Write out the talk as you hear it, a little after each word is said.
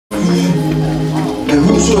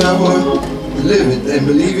whosoever liveth and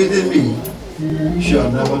believeth in me shall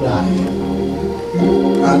never die.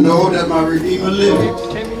 I know that my Redeemer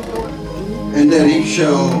liveth, and that he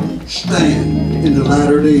shall stand in the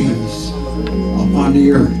latter days upon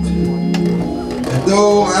the earth. And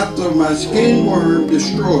though after my skin worm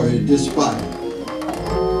destroyed this body,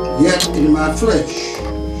 yet in my flesh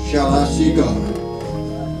shall I see God,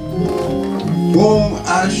 whom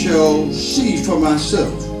I shall see for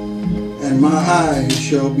myself, and my eyes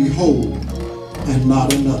shall behold, and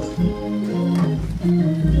not another.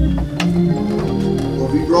 For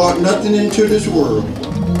we brought nothing into this world,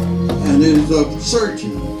 and it is of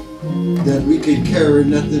certain that we can carry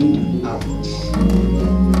nothing out.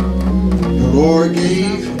 The Lord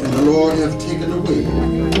gave, and the Lord hath taken away.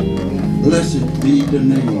 Blessed be the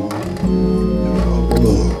name of the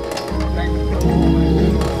Lord.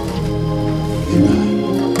 Amen.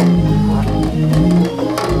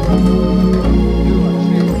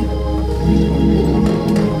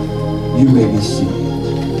 You may be seated.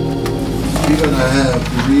 We're going to have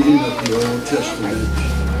the reading of the Old Testament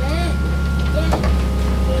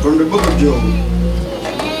from the book of Job,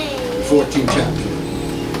 the 14th chapter.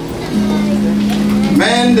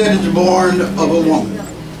 Man that is born of a woman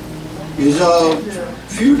is of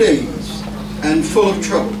few days and full of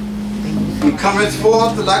trouble. He cometh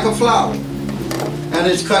forth like a flower, and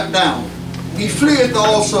is cut down. He fleeth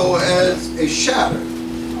also as a shadow,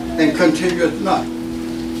 and continueth not.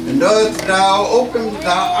 And dost thou open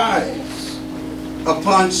thy eyes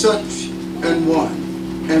upon such an one,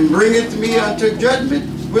 and bringeth me unto judgment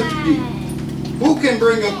with thee? Who can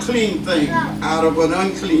bring a clean thing out of an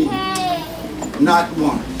unclean? Not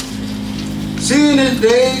one. Seeing his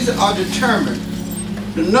days are determined,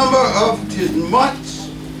 the number of his months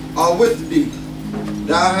are with thee.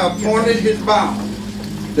 Thou hast appointed his bound,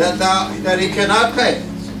 that he cannot pass.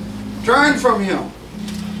 Turn from him,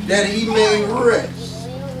 that he may rest,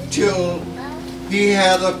 till he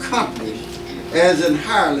hath accomplished as an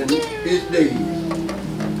hireling his days.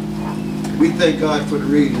 We thank God for the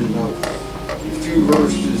reading of a few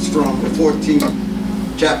verses from the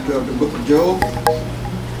 14th chapter of the book of Job.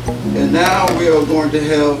 And now we are going to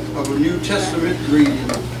have a New Testament reading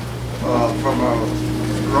from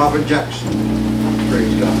Robert Jackson.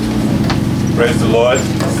 Praise God. Praise the Lord.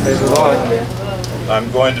 Praise the Lord.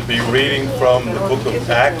 I'm going to be reading from the book of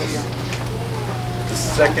Acts, the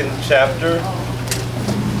 2nd chapter,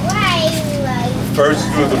 1st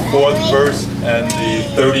through the 4th verse, and the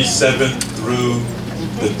 37th through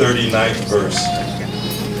the 39th verse.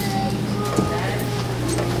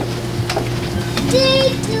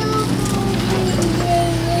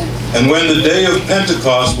 And when the day of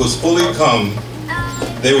Pentecost was fully come,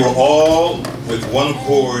 they were all with one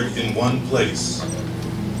accord in one place.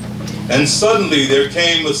 And suddenly there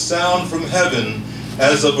came a sound from heaven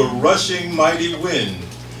as of a rushing mighty wind,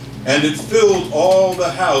 and it filled all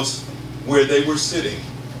the house where they were sitting.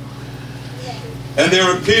 And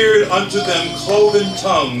there appeared unto them cloven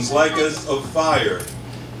tongues like as of fire,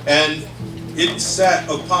 and it sat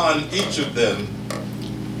upon each of them,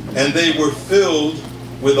 and they were filled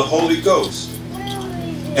with the Holy Ghost,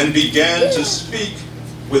 and began to speak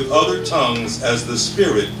with other tongues as the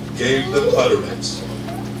Spirit gave them utterance.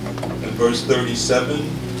 And verse 37.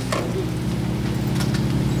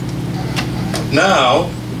 Now,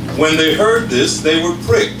 when they heard this, they were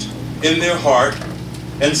pricked in their heart,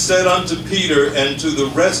 and said unto Peter and to the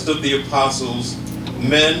rest of the apostles,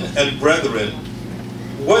 Men and brethren,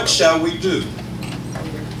 what shall we do?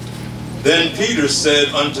 Then Peter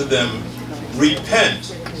said unto them,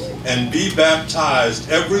 Repent, and be baptized,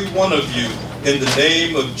 every one of you, in the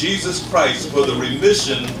name of Jesus Christ for the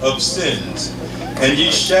remission of sins, and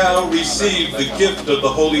ye shall receive the gift of the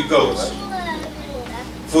Holy Ghost.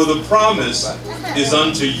 For the promise is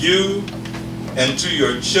unto you, and to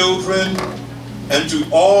your children, and to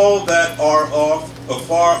all that are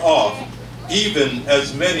afar off, even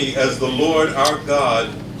as many as the Lord our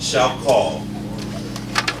God shall call.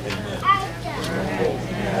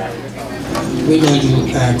 We're going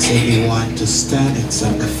to ask everyone to stand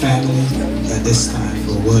except the family at this time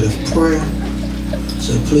for a word of prayer.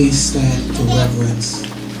 So please stand to reverence,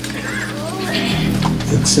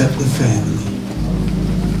 except the family.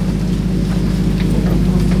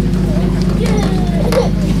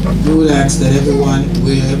 We would ask that everyone,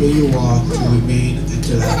 wherever you are, to remain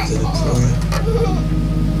until after the prayer.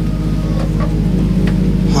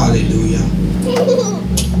 Hallelujah.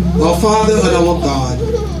 Our Father and our God,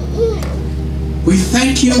 we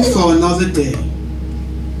thank you for another day.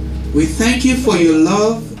 We thank you for your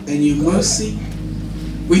love and your mercy.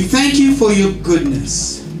 We thank you for your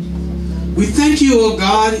goodness. We thank you, O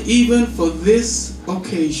God, even for this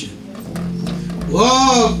occasion.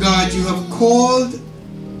 Oh God, you have called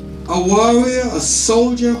a warrior, a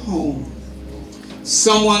soldier home.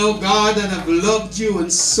 Someone, oh God, that have loved you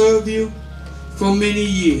and served you for many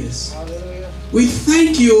years. We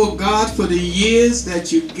thank you, oh God, for the years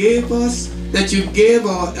that you gave us, that you gave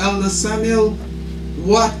our elder Samuel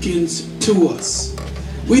Watkins to us.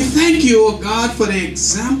 We thank you, oh God, for the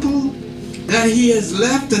example that he has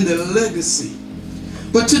left and the legacy.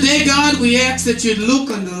 But today, God, we ask that you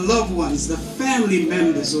look on the loved ones, the family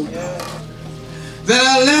members, oh God, that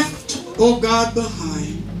are left, oh God,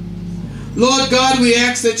 behind. Lord God, we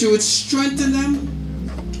ask that you would strengthen them.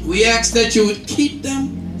 We ask that you would keep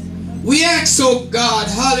them. We ask, oh God,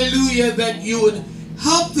 hallelujah, that you would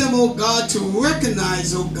help them, oh God, to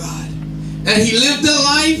recognize, oh God, that he lived a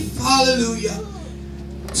life, hallelujah,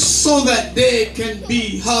 so that they can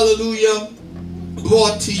be, hallelujah,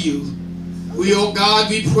 brought to you. We, oh God,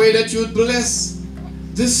 we pray that you would bless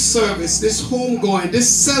this service, this homegoing, this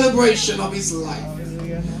celebration of his life.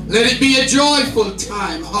 Let it be a joyful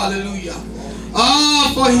time, hallelujah.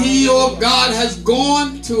 For he, oh God, has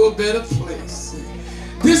gone to a better place.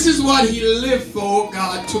 This is what he lived for, oh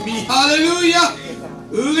God, to be, hallelujah,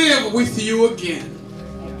 live with you again.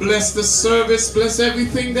 Bless the service, bless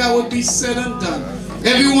everything that will be said and done.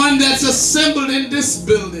 Everyone that's assembled in this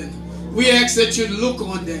building, we ask that you look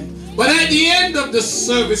on them. But at the end of the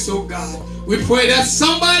service, oh God, we pray that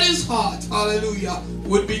somebody's heart, hallelujah,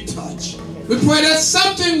 would be touched. We pray that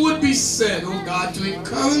something would be said, oh God, to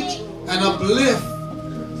encourage and uplift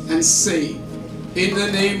and save. In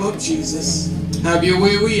the name of Jesus, have your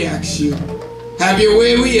way, we ask you. Have your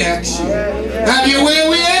way, we ask you. Have your way,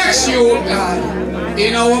 we ask you, oh God,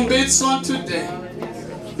 in our midst on today.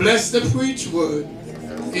 Bless the preached word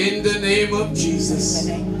in the name of Jesus.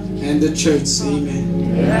 And the church say amen.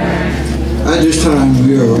 At this time,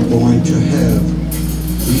 we are going to have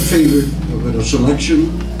a favorite of a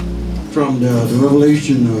selection from the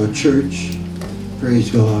Revelation Church. Praise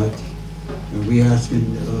God. And we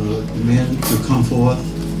asking the men to come forth.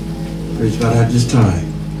 Praise God at this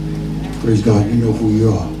time. Praise God, you know who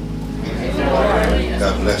you are.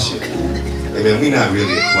 God bless you. Amen. We're not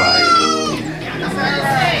really a choir.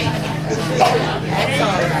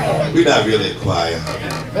 We're not really a choir.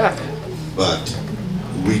 But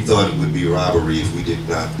we thought it would be robbery if we did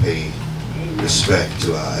not pay respect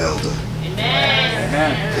to our elder.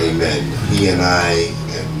 Amen. Amen. He and I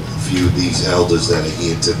and a few of these elders that are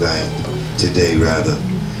here today,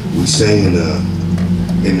 we sang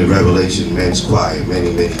in the Revelation Men's Choir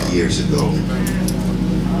many years ago.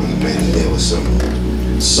 Amen. And there were some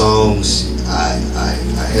songs I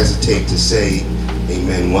hesitate to say.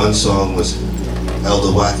 Amen. One song was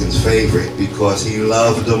Elder Watkins' favorite because he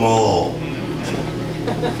loved them all.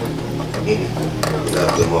 He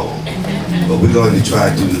loved them all. But we're going to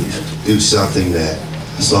try to do something a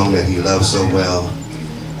song that he loves so well.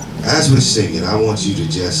 As we're singing, I want you to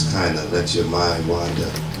just kind of let your mind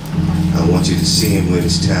wander. I want you to see him with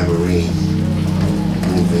his tambourine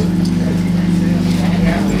moving.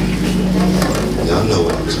 Y'all know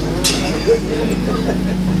what I'm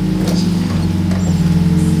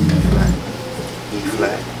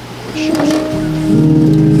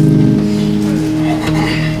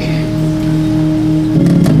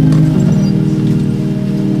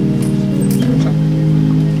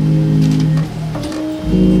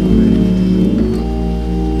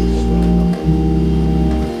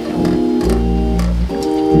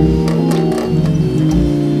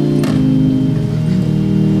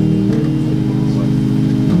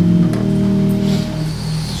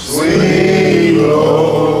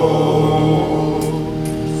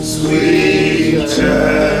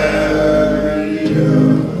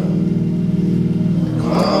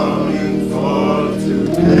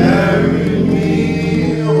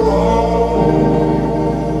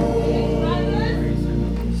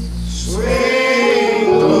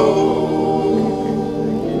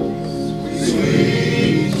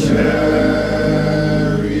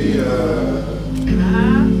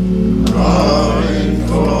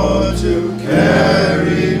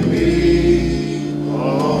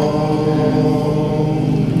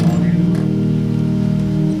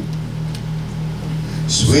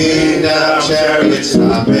Swing down, chariots,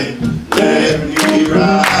 stop it, let me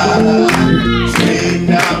ride. Swing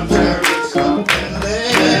down, chariots, stop and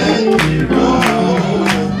let me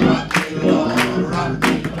ride. Rock me, Lord, rock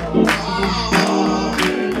me, Lord.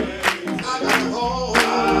 I got hold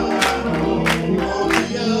on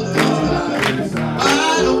the other side. I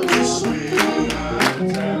don't swing.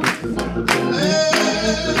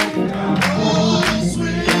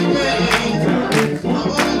 Swing, come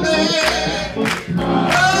on,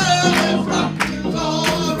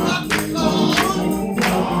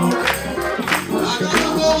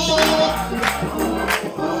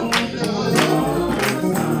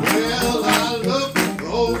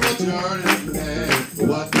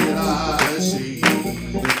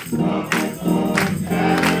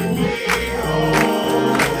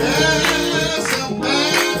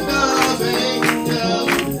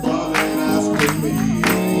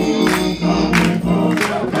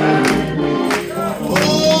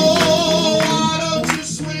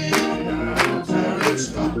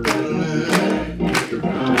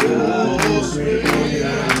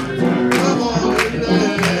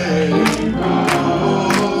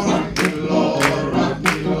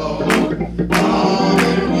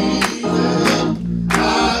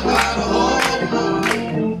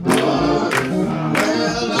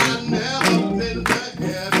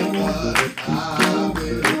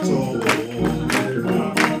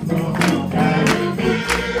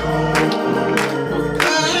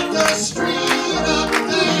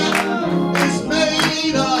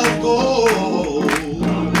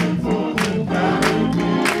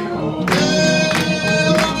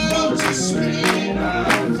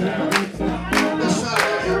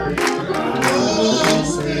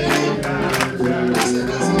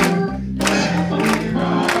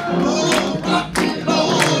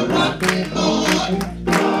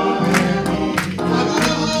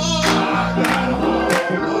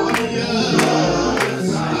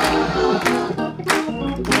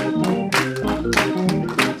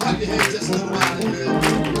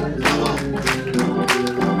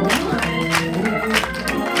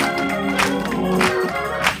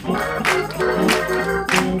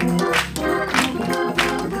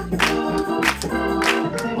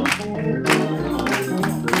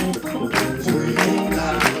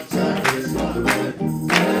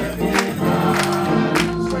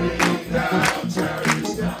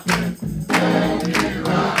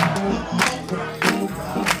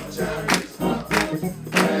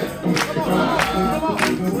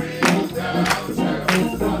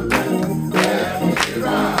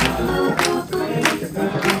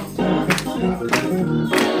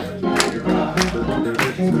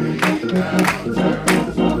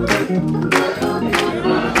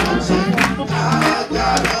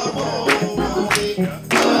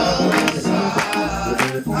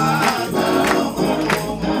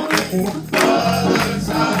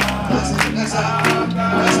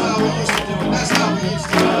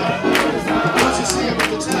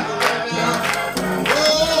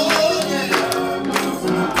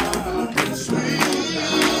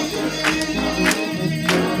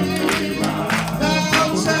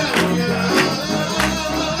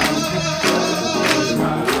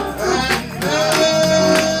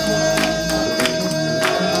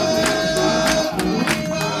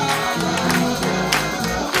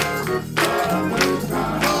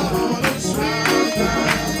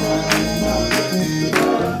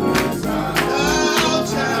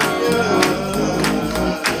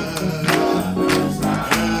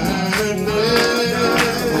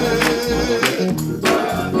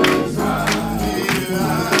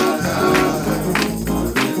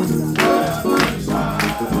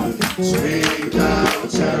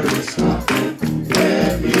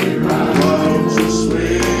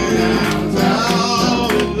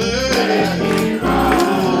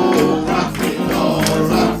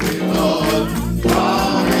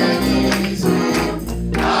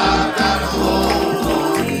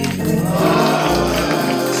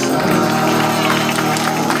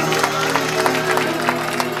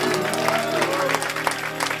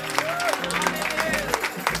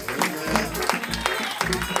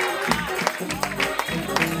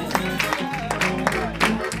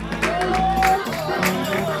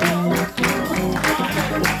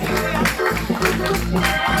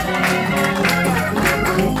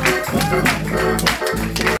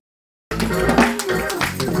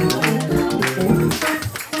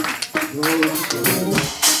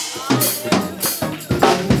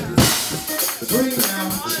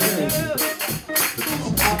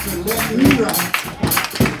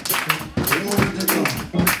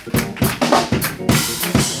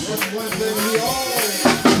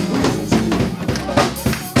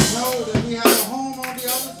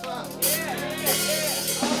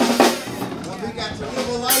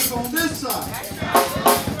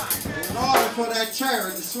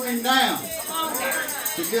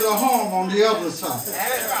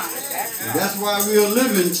 That's why we are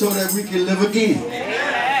living, so that we can live again.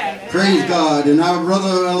 Praise God. And our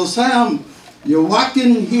brother El Sam, your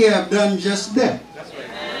Watkins, he have done just that.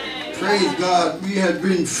 Praise God. We have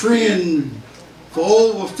been friends for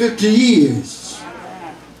over 50 years.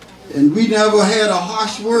 And we never had a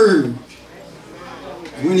harsh word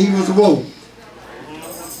when he was woke.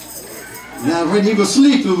 Now when he was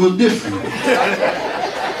asleep, it was different.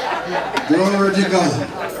 Glory to God.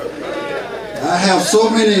 I have so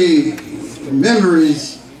many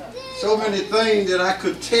memories, so many things that I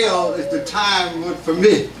could tell if the time would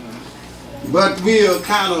permit. But we are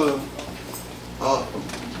kind of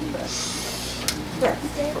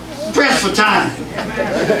pressed for time.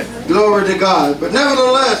 Glory to God. But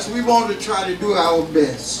nevertheless, we want to try to do our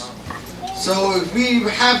best. So if we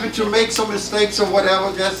happen to make some mistakes or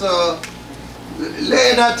whatever, just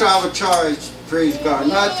lay it out to our charge, praise God.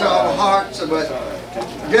 Not to our hearts, but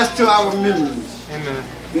just to our memories. Amen.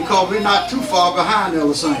 Because we're not too far behind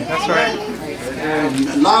the Saints. That's right. And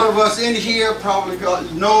a lot of us in here probably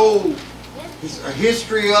know a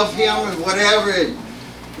history of him and whatever, and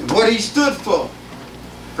what he stood for.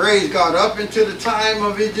 Praise God. Up until the time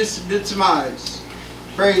of his demise.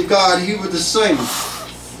 Praise God, he was the same.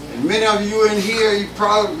 And many of you in here, you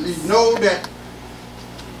probably know that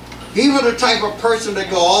he was the type of person that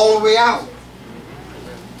go all the way out.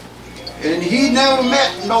 And he never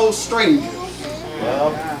met no strangers.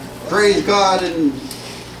 Praise God. And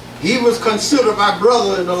he was considered my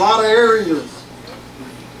brother in a lot of areas.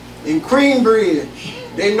 In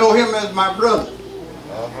Queenbridge, they know him as my brother.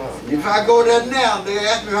 If I go there now, they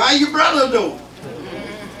ask me, how your brother doing?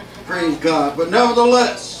 Praise God. But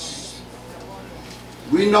nevertheless,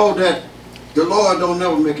 we know that the Lord don't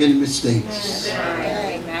never make any mistakes.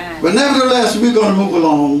 Amen. But nevertheless, we're going to move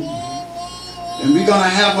along. And we're going to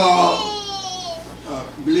have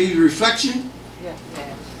believe reflection.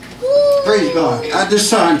 Praise God. At this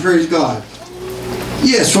time, praise God.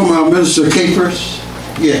 Yes, from our minister Capers.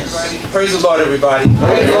 Yes. Praise the Lord, everybody.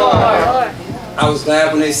 Praise the Lord. I was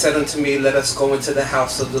glad when they said unto me, let us go into the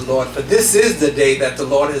house of the Lord. For this is the day that the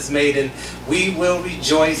Lord has made, and we will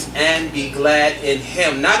rejoice and be glad in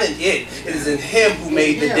him. Not in it. It is in him who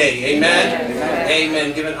made the day. Amen? Amen.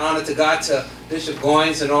 Amen. Giving honor to God, to Bishop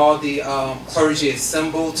Goins and all the clergy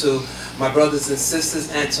assembled, to my brothers and sisters,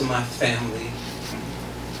 and to my family.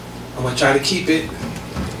 I'm going to try to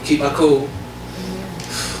keep my cool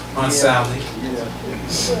on Sally.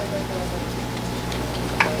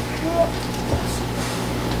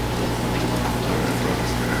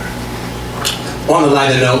 On a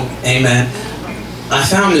lighter note, amen, I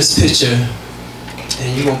found this picture,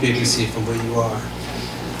 and you won't be able to see it from where you are,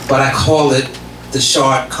 but I call it the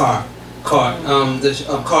shard card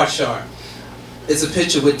shard. It's a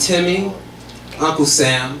picture with Timmy, Uncle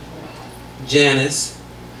Sam, Janice,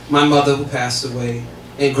 my mother who passed away,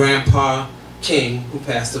 and Grandpa King who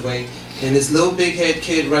passed away, and this little big head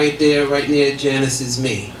kid right there, right near Janice, is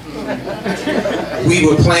me. We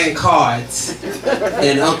were playing cards,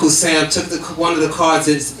 and Uncle Sam took one of the cards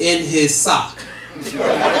that's in his sock, and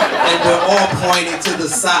we're all pointing to the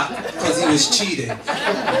sock because he was cheating.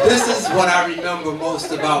 This is what I remember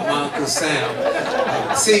most about my Uncle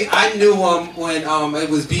Sam. See, I knew him when it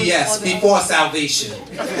was BS, before salvation.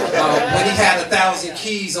 When he had 1,000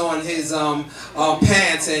 keys on his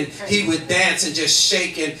pants, and he would dance and just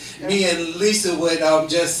shake, and me and Lisa would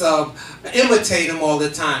just imitate him all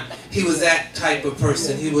the time. He was that type of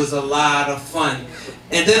person. He was a lot of fun.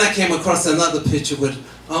 And then I came across another picture with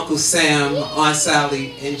Uncle Sam, Aunt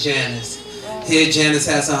Sally, and Janice. Here Janice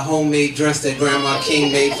has her homemade dress that Grandma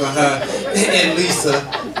King made for her, and Lisa.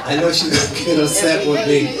 I know she's going to get upset with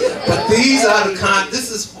me. But these are the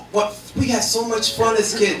this is what, we had so much fun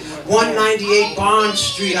as kids. 198 Bond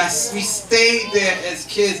Street, we stayed there as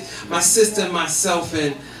kids, my sister and myself,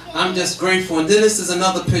 and I'm just grateful. And then this is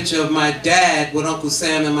another picture of my dad with Uncle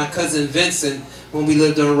Sam and my cousin Vincent when we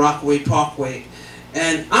lived on Rockaway Parkway.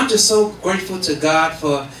 And I'm just so grateful to God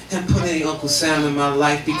for him putting Uncle Sam in my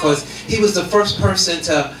life, because he was the first person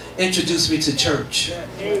to introduce me to church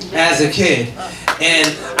as a kid.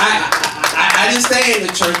 And I didn't stay in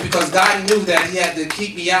the church because God knew that he had to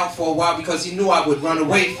keep me out for a while, because he knew I would run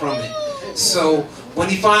away from it. So when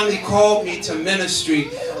he finally called me to ministry,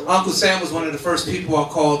 Uncle Sam was one of the first people I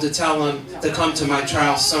called to tell him to come to my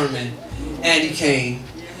trial sermon. And he came.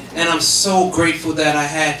 And I'm so grateful that I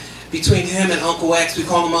had, between him and Uncle X, we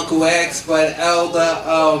call him Uncle X, but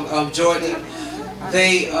Elder Jordan,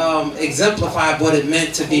 they exemplified what it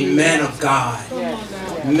meant to be men of God.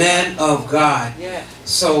 Men of God.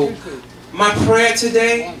 So my prayer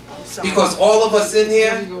today, because all of us in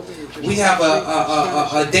here, we have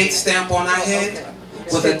a date stamp on our head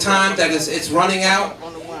with a time that it's running out,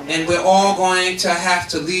 and we're all going to have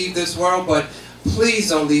to leave this world, but please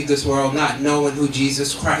don't leave this world not knowing who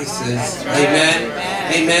Jesus Christ is. Amen.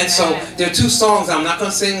 Amen. So there are two songs. I'm not going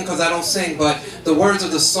to sing because I don't sing, but the words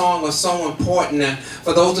of the song are so important. And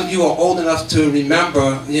for those of you who are old enough to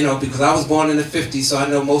remember, you know, because I was born in the 50s, so I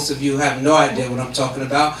know most of you have no idea what I'm talking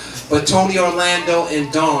about. But Tony Orlando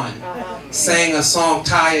and Dawn sang a song,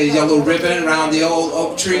 Tie a Yellow Ribbon Around the Old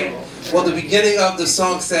Oak Tree. Well, the beginning of the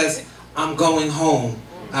song says, I'm going home.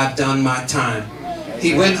 I've done my time.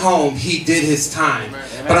 He went home, he did his time.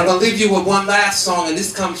 But I'm going to leave you with one last song, and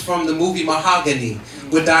this comes from the movie Mahogany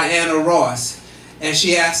with Diana Ross. And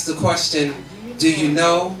she asked the question, do you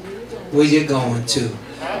know where you're going to?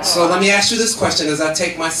 So let me ask you this question as I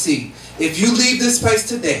take my seat. If you leave this place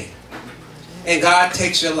today, and God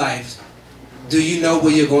takes your life, do you know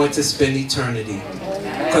where you're going to spend eternity?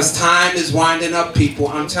 Because time is winding up, people.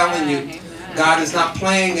 I'm telling you. God is not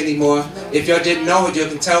playing anymore. If you didn't know it, you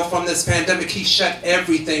can tell from this pandemic, he shut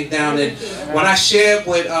everything down. And when I shared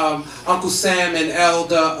with Uncle Sam and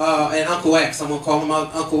Elder and Uncle X, I'm going to call him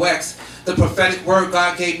Uncle X, the prophetic word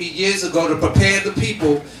God gave me years ago to prepare the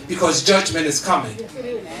people because judgment is coming.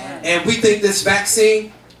 And we think this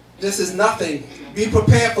vaccine, this is nothing. Be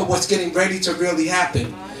prepared for what's getting ready to really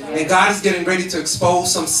happen. And God is getting ready to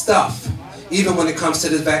expose some stuff, even when it comes to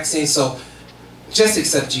this vaccine. So just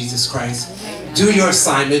accept Jesus Christ. Do your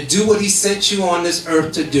assignment. Do what he sent you on this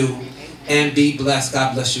earth to do. And be blessed.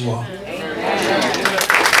 God bless you all.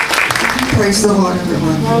 Praise the Lord,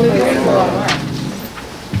 everyone.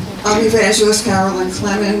 I'm Evangelist Carolyn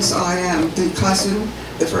Clemens. I am the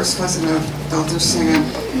first cousin of Elder Sam.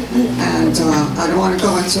 And I don't want to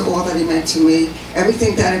go into all that he meant to me.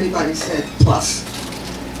 Everything that everybody said, plus.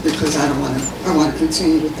 Because I want to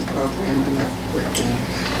continue with the program and everything.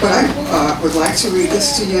 But I would like to read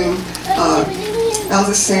this to you.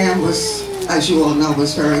 Elder Sam was, as you all know,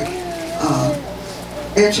 was very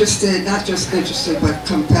interested, not just interested, but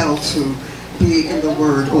compelled to be in the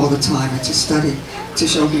Word all the time and to study to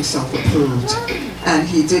show himself approved. And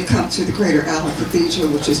he did come to the Greater Allen Cathedral,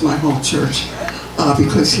 which is my home church,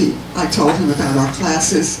 because I told him about our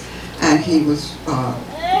classes, and he was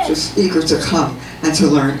just eager to come and to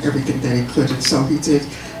learn everything that he could. And so he did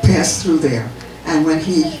pass through there. And when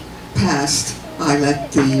he passed, I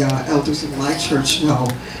let the elders in my church know,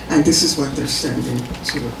 and this is what they're sending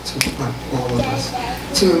to all of us.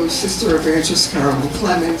 To Sister Evangelist Carolyn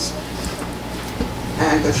Clemens,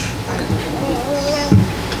 and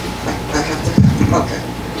I have to, okay.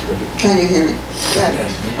 Can you hear me?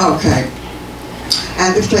 Okay.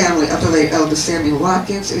 And the family of the late Elder Samuel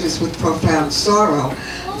Watkins, it is with profound sorrow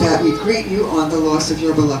that we greet you on the loss of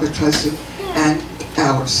your beloved cousin and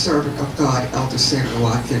our servant of God, Elder Samuel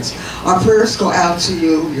Watkins. Our prayers go out to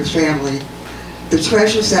you, your family. The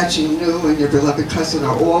treasures that you knew and your beloved cousin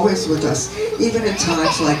are always with us, even in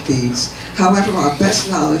times like these. However, our best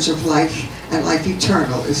knowledge of life and life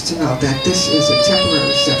eternal is to know that this is a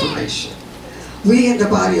temporary separation. We in the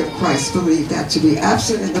body of Christ believe that to be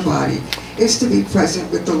absent in the body is to be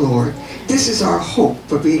present with the Lord. This is our hope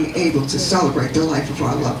for being able to celebrate the life of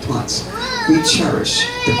our loved ones. We cherish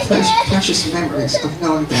the precious memories of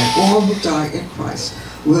knowing that all who die in Christ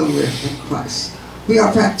will live in Christ. We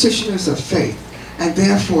are practitioners of faith, and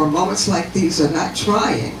therefore moments like these are not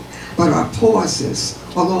trying, but are pauses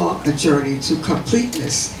along a journey to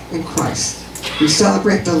completeness in Christ. We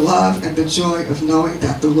celebrate the love and the joy of knowing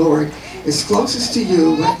that the Lord is closest to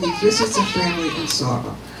you when he visits a family in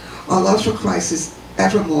sorrow. Our love for Christ is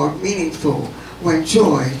ever more meaningful when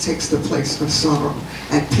joy takes the place of sorrow,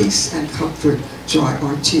 and peace and comfort dry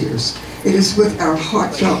our tears. It is with our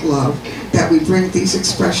heartfelt love that we bring these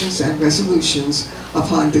expressions and resolutions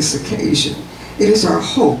upon this occasion. It is our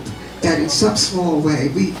hope that in some small way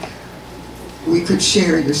we could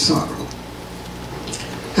share your sorrow.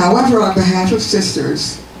 However, on behalf of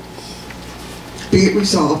sisters, be it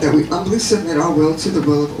resolved that we humbly submit our will to the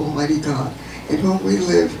will of Almighty God, in whom we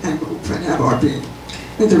live and move and have our being,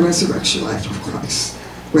 in the resurrection life of Christ.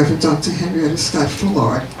 Reverend Dr. Henrietta Scott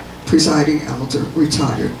Fullard, presiding elder,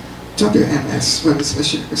 retired, WMS, Women's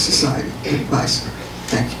Missionary Society, advisor.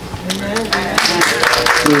 Thank you.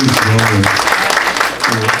 Praise God.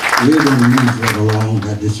 We're going to move right along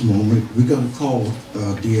at this moment. We're going to call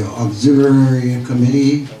the Auxiliary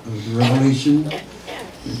Committee of the Revelation,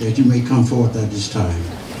 that you may come forth at this time.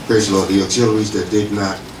 Praise the Lord. The auxiliaries that did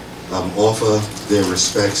not offer their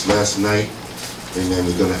respects last night, amen,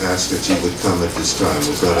 we're going to ask that you would come at this time.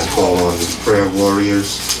 We're going to call on the prayer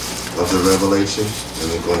warriors of the Revelation,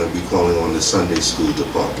 and we're going to be calling on the Sunday school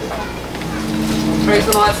department. Praise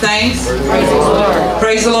the Lord, saints. Praise the Lord.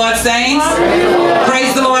 Praise the Lord, saints.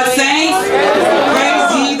 Praise the Lord, saints.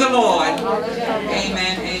 Praise ye the Lord.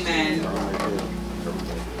 Amen, amen.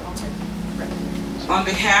 On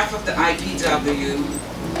behalf of the IPW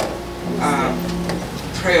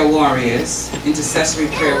prayer warriors, intercessory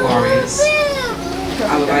prayer warriors,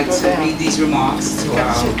 I would like to read these remarks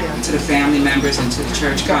to the family members and to the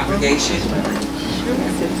church congregation.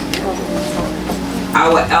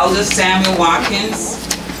 Our elder Samuel Watkins,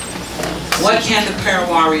 what can the prayer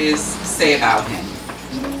warriors say about him?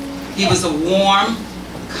 He was a warm,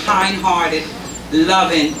 kind-hearted,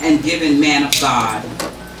 loving, and giving man of God.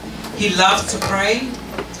 He loved to pray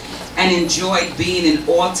and enjoyed being in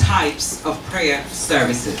all types of prayer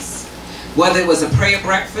services, whether it was a prayer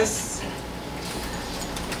breakfast,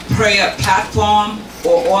 prayer platform,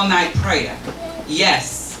 or all-night prayer.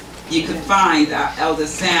 Yes, you could find our elder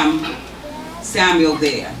Samuel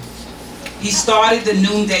there. He started the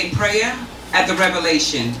noonday prayer at the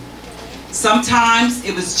Revelation. Sometimes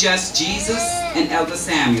it was just Jesus and Elder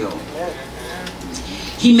Samuel.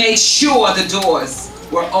 He made sure the doors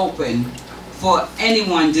were open for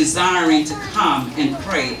anyone desiring to come and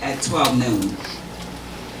pray at 12 noon.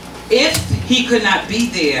 If he could not be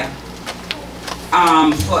there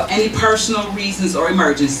for any personal reasons or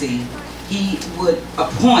emergency, he would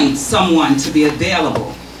appoint someone to be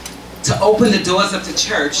available to open the doors of the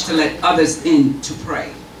church to let others in to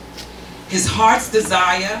pray. His heart's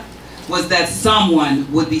desire was that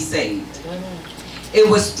someone would be saved. It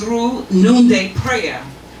was through noonday prayer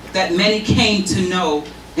that many came to know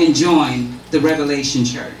and join the Revelation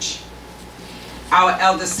Church. Our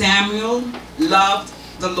elder Samuel loved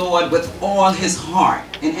the Lord with all his heart,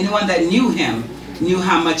 and anyone that knew him knew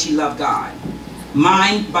how much he loved God,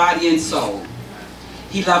 mind, body, and soul.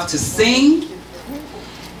 He loved to sing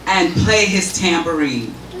and play his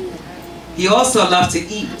tambourine. He also loved to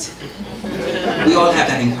eat. We all have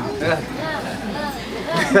that in common.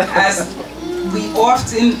 As we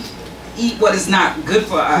often eat what is not good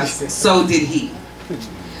for us, so did he.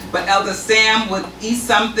 But Elder Sam would eat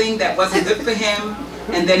something that wasn't good for him,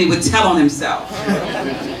 and then he would tell on himself.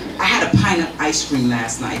 I had a pint of ice cream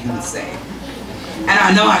last night, he would say. And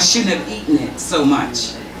I know I shouldn't have eaten it so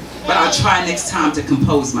much, but I'll try next time to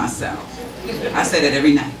compose myself. I say that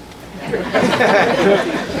every night.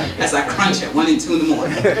 As I crunch at 1 and 2 in the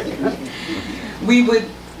morning.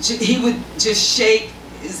 He would just shake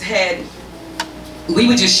his head. We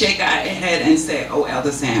would just shake our head and say, "Oh,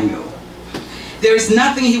 Elder Samuel." There is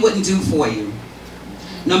nothing he wouldn't do for you,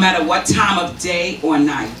 no matter what time of day or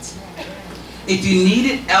night. If you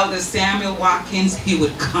needed Elder Samuel Watkins, he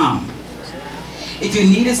would come. If you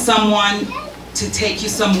needed someone to take you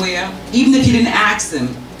somewhere, even if you didn't ask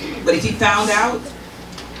him, but if he found out,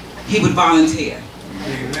 he would volunteer.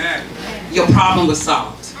 Amen. Your problem was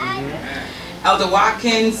solved. Amen. Elder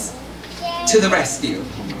Watkins to the rescue.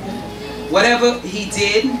 Whatever he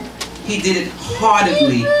did it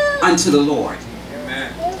heartedly unto the Lord.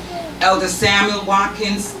 Amen. Elder Samuel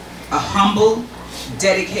Watkins, a humble,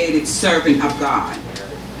 dedicated servant of God.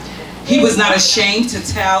 He was not ashamed to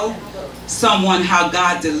tell someone how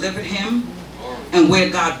God delivered him and where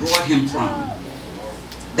God brought him from.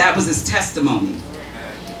 That was his testimony.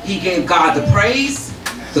 He gave God the praise,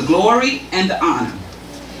 the glory, and the honor.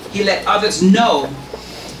 He let others know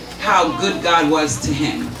how good God was to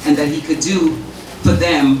him and that he could do for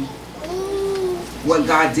them what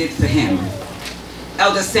God did for him.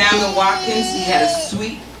 Elder Samuel Watkins, he had a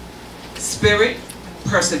sweet spirit,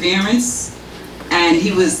 perseverance, and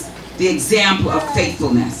he was the example of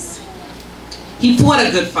faithfulness. He fought a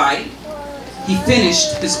good fight. He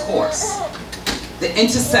finished his course. The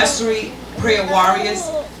intercessory prayer warriors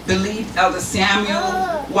believed Elder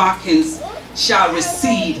Samuel Watkins shall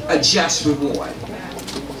receive a just reward.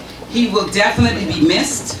 He will definitely be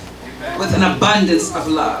missed with an abundance of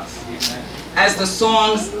love. As the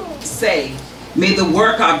songs say, may the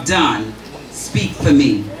work I've done speak for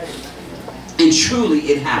me. And truly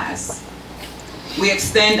it has. We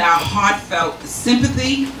extend our heartfelt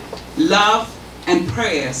sympathy, love, and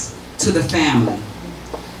prayers to the family.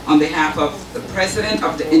 On behalf of the President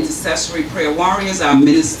of the Intercessory Prayer Warriors, our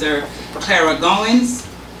Minister Clara Goins,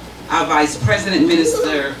 our Vice President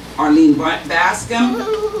Minister Arlene Bascom,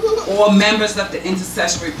 all members of the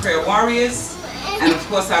Intercessory Prayer Warriors, and of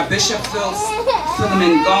course our Bishop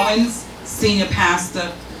Philemon Goins, Senior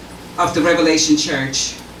Pastor of the Revelation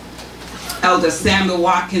Church. Elder Samuel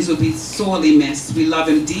Watkins will be sorely missed. We love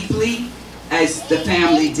him deeply, as the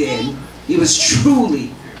family did. He was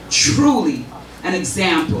truly, truly an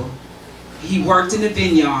example. He worked in the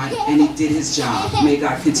vineyard and he did his job. May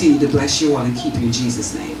God continue to bless you all and keep you in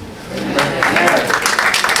Jesus' name.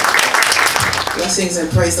 Blessings and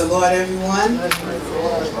praise the Lord, everyone.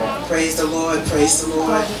 Praise the Lord, praise the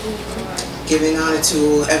Lord. Giving honor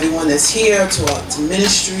to everyone that's here, to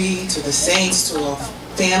ministry, to the saints, to our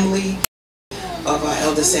family of our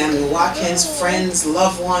Elder Samuel Watkins, friends,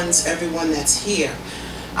 loved ones, everyone that's here.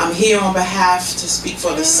 I'm here on behalf to speak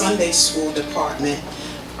for the Sunday School Department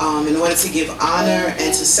in order to give honor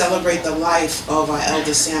and to celebrate the life of our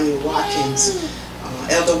Elder Samuel Watkins.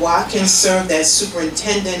 Elder Watkins served as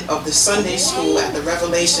superintendent of the Sunday School at the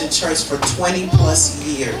Revelation Church for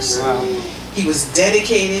 20+ years. Wow. He was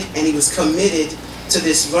dedicated and he was committed to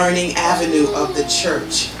this learning avenue of the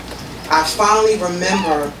church. I fondly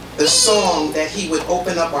remember the song that he would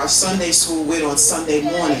open up our Sunday school with on Sunday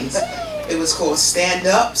mornings. It was called Stand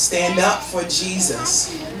Up for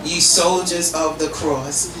Jesus, Ye Soldiers of the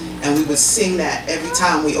Cross. And we would sing that every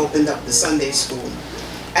time we opened up the Sunday school.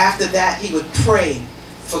 After that, he would pray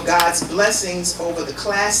for God's blessings over the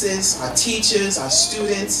classes, our teachers, our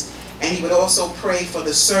students, and he would also pray for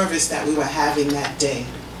the service that we were having that day.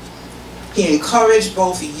 He encouraged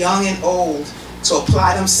both young and old to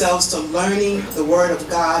apply themselves to learning the Word of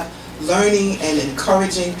God, learning and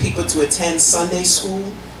encouraging people to attend Sunday school.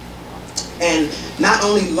 And not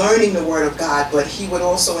only learning the Word of God, but he would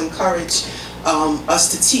also encourage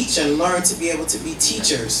us to teach and learn to be able to be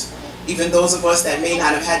teachers. Even those of us that may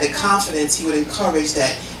not have had the confidence, he would encourage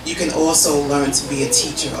that you can also learn to be a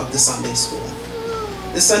teacher of the Sunday school.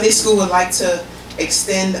 The Sunday school would like to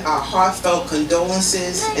extend our heartfelt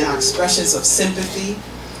condolences and our expressions of sympathy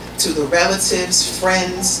to the relatives,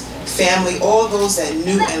 friends, family, all those that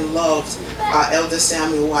knew and loved our Elder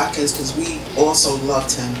Samuel Watkins, because we also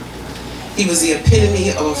loved him. He was the epitome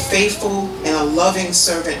of a faithful and a loving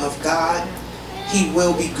servant of God. He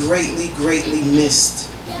will be greatly, greatly missed.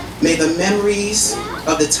 May the memories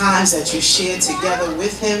of the times that you shared together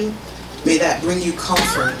with him, may that bring you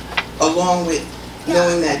comfort, along with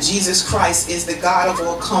knowing that Jesus Christ is the God of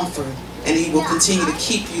all comfort, and he will continue to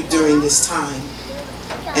keep you during this time.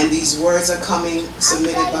 And these words are coming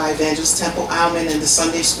submitted by Evangelist Temple Alman and the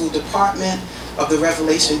Sunday School Department of the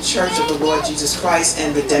Revelation Church of the Lord Jesus Christ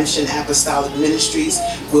and Redemption Apostolic Ministries.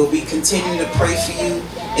 We'll be continuing to pray for you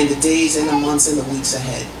in the days and the months and the weeks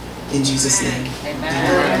ahead. In Jesus' name.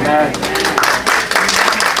 Amen.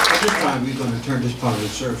 At this time, we're going to turn this part of the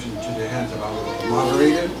service into the hands of our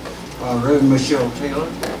moderator, Reverend Michelle Taylor.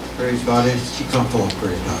 Praise God as she come forth.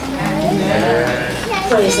 Praise God. Amen.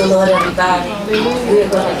 Praise the Lord, everybody. We're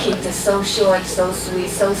going to keep this so short, so sweet,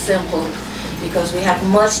 so simple, because we have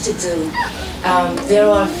much to do. There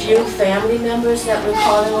are a few family members that we're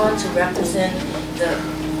calling on to represent the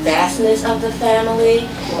vastness of the family.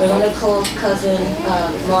 We're going to call cousin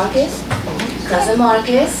Marcus,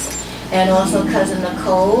 and also cousin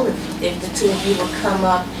Nicole. If the two of you will come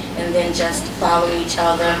up and then just follow each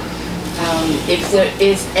other. If there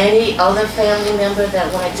is any other family member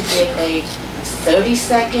that wanted to give a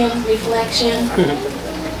 30-second reflection,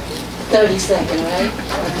 30-second, right?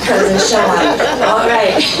 Cousin Sean. All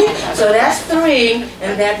right. So that's 3,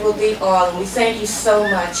 and that will be all. And we thank you so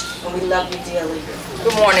much, and we love you dearly.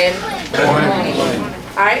 Good morning. Good morning.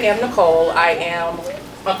 I am Nicole. I am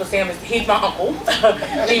Uncle Sam. He's my uncle.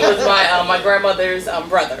 He was my grandmother's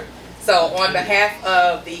brother. So on behalf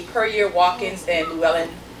of the Per Year Watkins and Llewellyn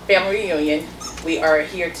Family Reunion, we are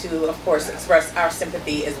here to, of course, express our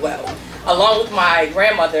sympathy as well. Along with my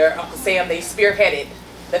grandmother, Uncle Sam, they spearheaded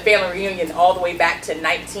the family reunion all the way back to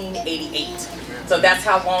 1988. So that's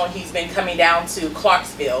how long he's been coming down to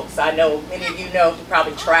Clarksville. So I know many of you know he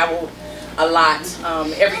probably traveled a lot.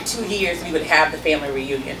 Every 2 years we would have the family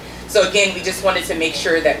reunion. So again, we just wanted to make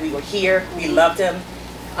sure that we were here. We loved him,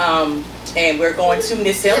 and we're going to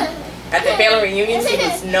miss him. At the family reunions, he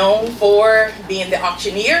was known for being the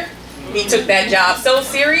auctioneer. He took that job so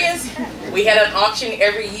serious. We had an auction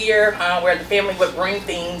every year where the family would bring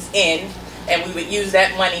things in, and we would use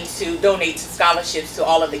that money to donate to scholarships to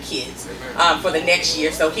all of the kids for the next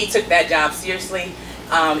year. So he took that job seriously.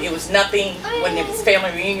 It was nothing when it was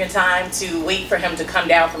family reunion time to wait for him to come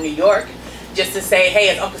down from New York just to say, hey,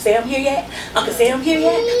 is Uncle Sam here yet? Uncle Sam here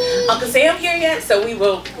yet? Uncle Sam here yet? So we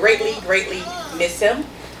will greatly, greatly miss him.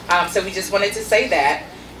 So we just wanted to say that.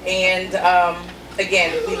 And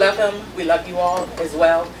again, we love him. We love you all as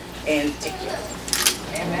well. And take care.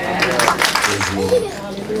 Amen.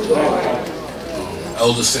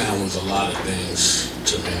 Elder Sam was a lot of things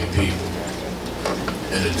to many people.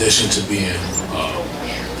 In addition to being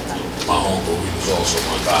my uncle, he was also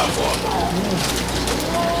my godfather.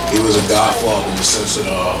 He was a godfather in the sense of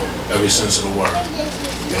every sense of the word.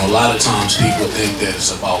 You know, a lot of times people think that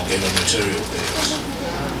it's about giving material things,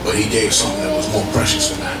 but he gave something that was more precious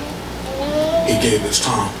than that. He gave his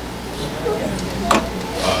time.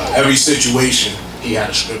 Every situation he had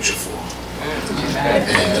a scripture for.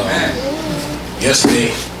 And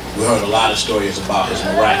yesterday we heard a lot of stories about his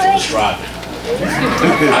miraculous driving.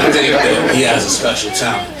 I think that he has a special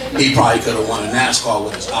talent. He probably could have won a NASCAR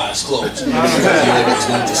with his eyes closed because he always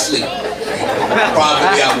went to sleep.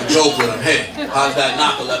 Probably I would joke with him, hey, how's that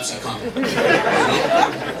narcolepsy coming? You know?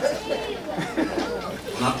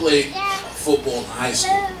 When I played football in high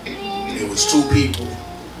school, it was 2 people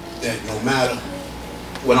that no matter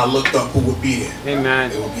when I looked up who would be there.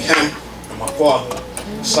 Amen. It would be him and my father,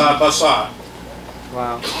 side by side.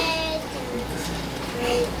 Wow.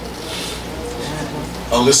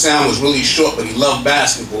 Elder Sam was really short, but he loved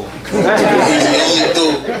basketball. He's the only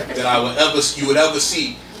dude that you would ever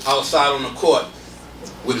see outside on the court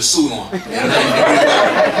with a suit on.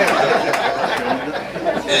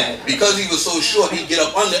 And because he was so short, he'd get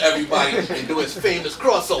up under everybody and do his famous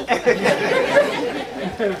crossover.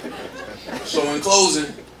 So in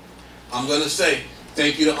closing, I'm going to say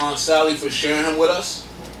thank you to Aunt Sally for sharing him with us,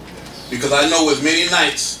 because I know as many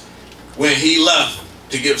nights when he left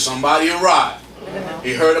to give somebody a ride,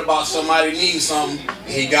 he heard about somebody needing something, and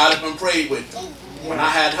he got up and prayed with them. When I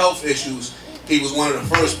had health issues, he was one of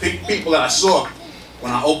the first people that I saw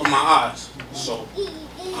when I opened my eyes. So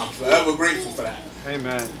I'm forever grateful for that.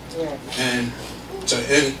 Amen. And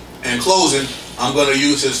in closing, I'm going to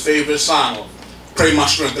use his favorite sign-off. Pray my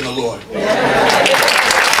strength in the Lord.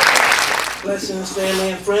 Blessings,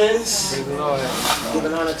 family and friends.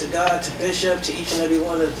 Giving honor to God, to Bishop, to each and every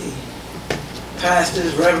one of the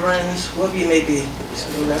pastors, reverends, whoever you may be. Just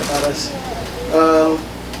know that about us.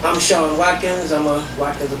 I'm Sean Watkins. I'm a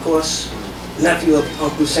Watkins, of course, nephew of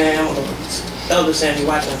Uncle Sam, or Elder Sammy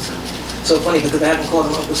Watkins. So funny because I haven't called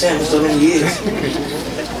him Uncle Sam in so many years.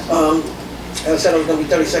 As I said, I was going to be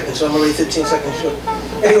 30 seconds, so I'm already 15 seconds short.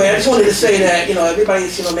 Anyway, I just wanted to say that, you know,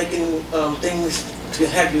 everybody's, you know, making things to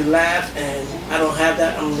have you laugh, and I don't have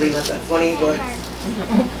that. I'm really not that funny, but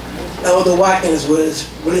Elder Watkins was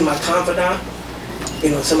really my confidant, you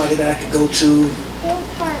know, somebody that I could go to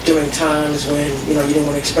during times when, you know, you didn't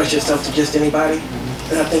want to express yourself to just anybody,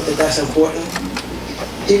 and I think that that's important.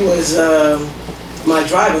 He was my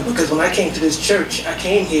driver, because when I came to this church, I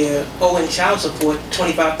came here owing child support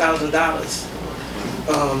 $25,000.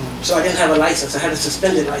 So I didn't have a license. I had a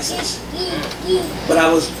suspended license. But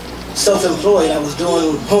I was self-employed. I was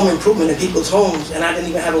doing home improvement in people's homes, and I didn't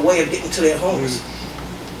even have a way of getting to their homes.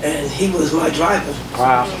 And he was my driver.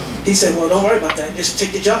 Wow. He said, well, don't worry about that. Just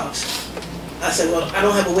take the jobs. I said, well, I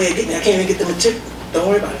don't have a way of getting it. I can't even get the material. Don't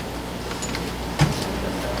worry about it.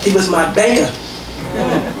 He was my banker.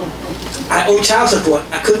 I owed child support.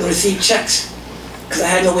 I couldn't receive checks because I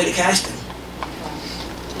had no way to cash them.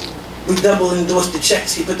 We double endorsed the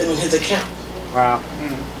checks. He put them in his account. Wow.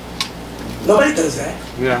 Nobody does that.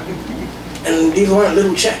 Yeah. And these weren't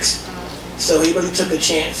little checks. So he really took a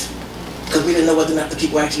chance because we didn't know whether or not the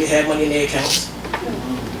people actually had money in their accounts.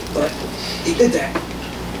 But he did that.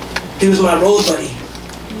 He was my road buddy.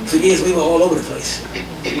 For years, we were all over the place.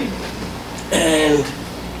 And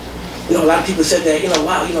you know, a lot of people said that, you know,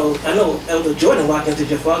 wow, you know, I know Elder Jordan Watkins is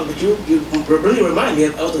your father, but you really remind me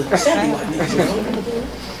of Elder Sandy Watkins, you know,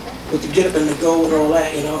 with the get up and the go and all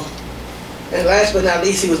that, you know. And last but not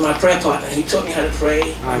least, he was my prayer partner. He taught me how to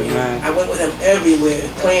pray. I mean, I went with him everywhere,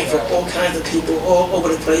 praying for all kinds of people all over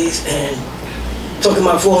the place, and talking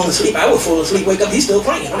about falling asleep. I would fall asleep, wake up, he's still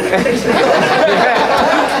praying. I'm like,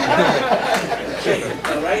 okay,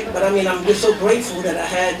 all right? But I mean, I'm just so grateful that I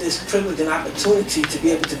had this privilege and opportunity to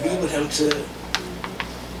be able to be with him, to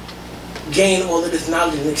gain all of this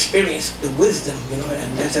knowledge and experience, the wisdom, you know,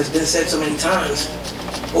 that has been said so many times.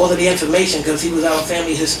 All of the information, because he was our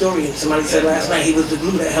family historian. Somebody said last night he was the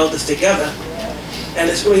glue that held us together. And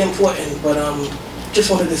it's really important, but just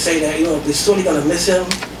wanted to say that, you know, we're sorely going to miss him.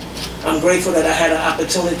 I'm grateful that I had an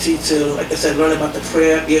opportunity to, like I said, learn about the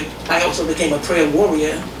prayer. I also became a prayer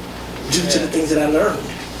warrior due to the things that I learned.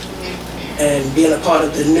 And being a part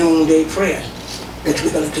of the noonday prayer, which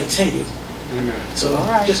we're going to continue. So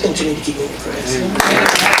just continue to keep me in your prayers.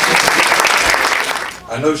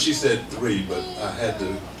 I know she said 3, but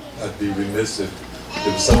I'd be remiss if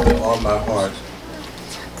there was something on my heart.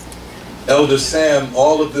 Elder Sam,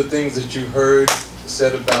 all of the things that you heard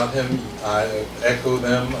said about him, I echo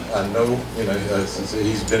them. I know, you know,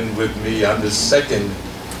 he's been with me. I'm the second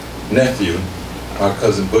nephew. Our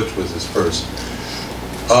cousin Butch was his first.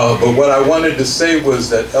 But what I wanted to say was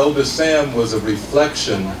that Elder Sam was a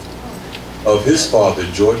reflection of his father,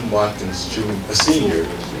 Jordan Watkins Jr., Sr.,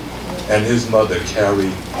 and his mother,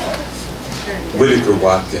 Carrie Whitaker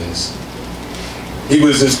Watkins. He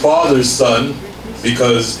was his father's son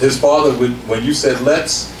because his father would, when you said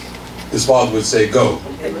let's, his father would say go.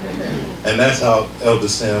 And that's how Elder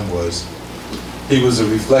Sam was. He was a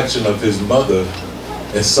reflection of his mother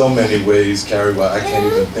in so many ways, Carrie. Well, I can't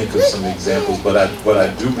even think of some examples, but what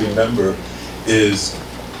I do remember is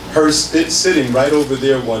her sitting right over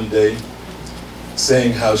there one day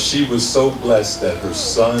saying how she was so blessed that her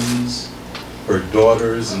sons, her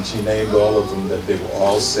daughters, and she named all of them, that they were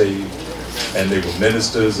all saved and they were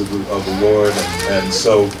ministers of the Lord. And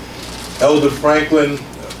so Elder Franklin,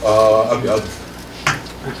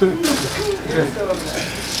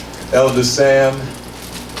 Elder Sam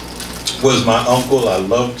was my uncle. I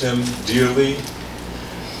loved him dearly.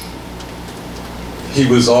 He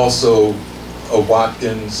was also a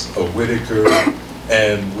Watkins, a Whitaker,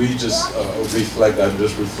 and we just I'm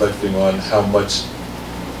just reflecting on how much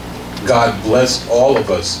God blessed all of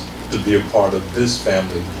us to be a part of this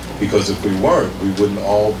family, because if we weren't, we wouldn't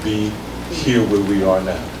all be here where we are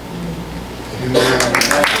now.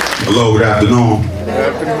 Hello, good afternoon. Good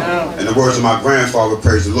afternoon. In the words of my grandfather,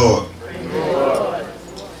 praise the Lord.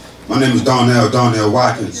 My name is Donnell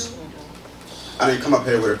Watkins. I didn't come up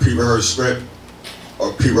here with a pre-rehearsed script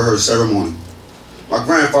or pre-rehearsed ceremony. My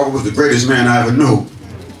grandfather was the greatest man I ever knew.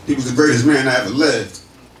 He was the greatest man I ever lived.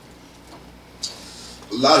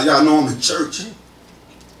 A lot of y'all know him in church.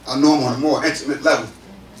 I know him on a more intimate level.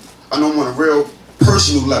 I know him on a real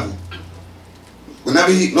personal level.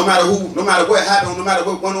 Whenever no matter what happened, no matter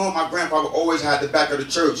what went on, my grandfather always had the back of the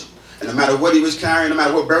church. And no matter what he was carrying, no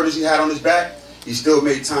matter what burdens he had on his back, he still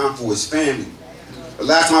made time for his family. The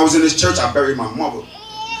last time I was in this church, I buried my mother.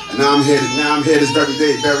 And now I'm here this very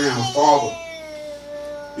day burying her father.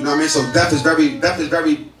 You know what I mean? So death is very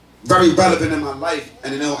relevant in my life,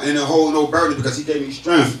 and it'll hold no burden because he gave me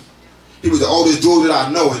strength. He was the oldest dude that I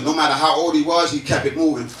know, and no matter how old he was, he kept it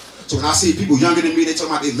moving. So when I see people younger than me, they talk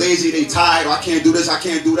about they lazy, they tired, or I can't do this, I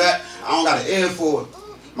can't do that, I don't got an ear for it.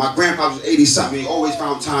 My grandpa was 80-something. He always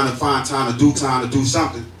found time to do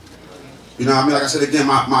something. You know what I mean? Like I said again,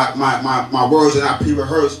 my words are not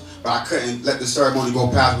pre-rehearsed, but I couldn't let the ceremony go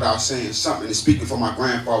past without saying something and speaking for my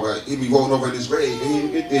grandfather. He'd be rolling over in his grave, and he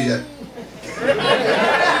didn't get there yet. You know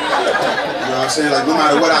what I'm saying? Like, no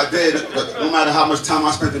matter what I did, no matter how much time I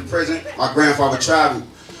spent in prison, my grandfather traveled.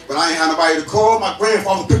 But I ain't had nobody to call. My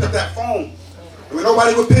grandfather picked up that phone. And when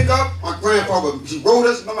nobody would pick up, my grandfather, he wrote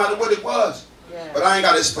us no matter what it was. But I ain't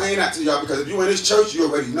got to explain that to y'all, because if you in this church, you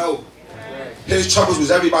already know. His troubles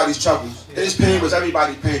was everybody's troubles. His pain was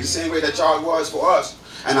everybody's pain, the same way that y'all was for us.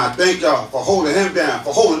 And I thank y'all for holding him down,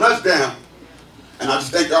 for holding us down. And I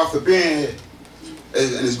just thank y'all for being here.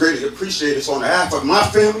 And it's greatly appreciated. So on behalf of my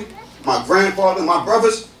family, my grandfather, my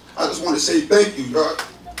brothers, I just want to say thank you, y'all.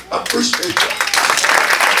 I appreciate y'all.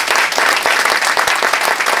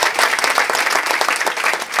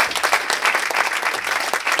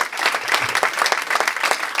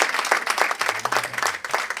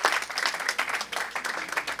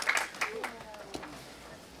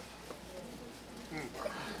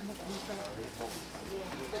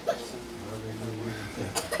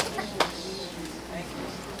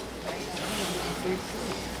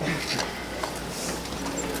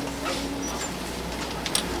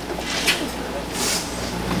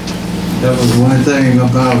 That was one thing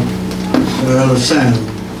about Elder Sam.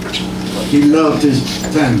 He loved his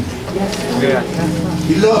family.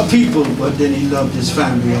 He loved people, but then he loved his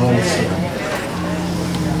family also.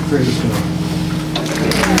 Praise God.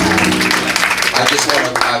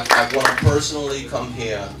 I want to personally come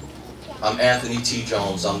here. I'm Anthony T.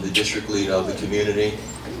 Jones. I'm the district leader of the community.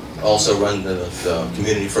 I also run the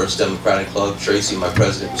Community First Democratic Club. Tracy, my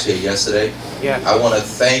president, was here yesterday. I want to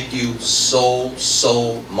thank you so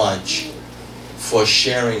much for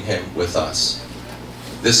sharing him with us.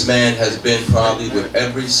 This man has been probably with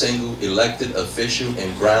every single elected official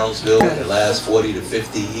in Brownsville in the last 40 to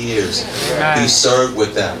 50 years. He served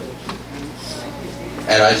with them.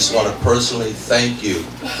 And I just want to personally thank you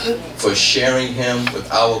for sharing him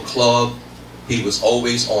with our club. He was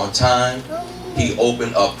always on time. He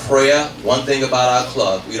opened up prayer. One thing about our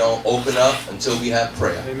club, we don't open up until we have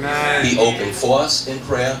prayer. Amen. He opened for us in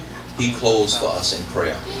prayer. He closed for us in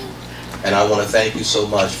prayer. And I want to thank you so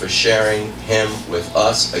much for sharing him with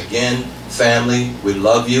us. Again, family, we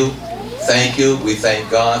love you. Thank you. We thank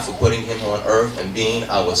God for putting him on earth and being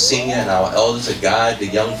our senior and our elder to guide the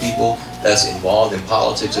young people that's involved in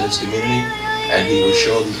politics in this community. And he will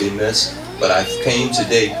surely be missed. But I came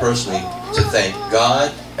today personally to thank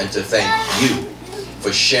God and to thank you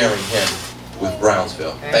for sharing him with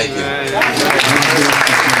Brownsville. Thank you.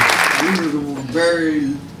 He was a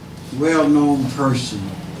very well-known person.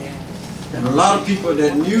 And a lot of people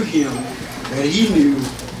that knew him, that he knew,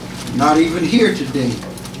 not even here today.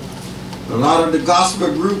 A lot of the gospel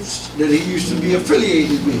groups that he used to be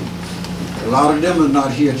affiliated with, a lot of them are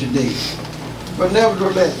not here today. But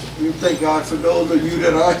nevertheless, we thank God for those of you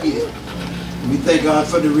that are here. We thank God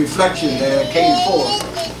for the reflection that came forth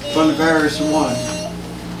from the various ones.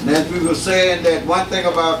 And as we were saying, that one thing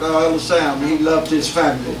about Elder Sam, he loved his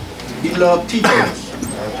family. He loved people.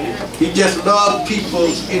 He just loved people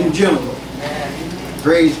in general.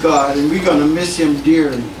 Praise God. And we're going to miss him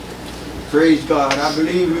dearly. Praise God. I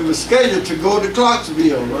believe we were scheduled to go to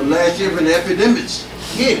Clarksville last year when the epidemics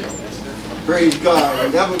hit. Praise God.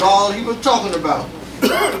 And that was all he was talking about.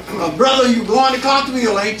 Brother, you going to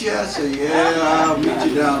Clarksville, ain't you? I said, yeah, I'll meet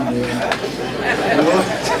you down there.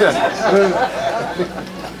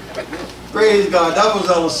 Praise God. That was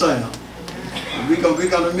Elder Sam. We're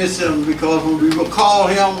going to miss him, because when we will call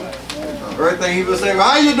him, everything he would say, well,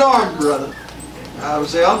 how you doing, brother? I would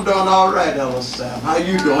say, I'm doing all right, Elder Sam. How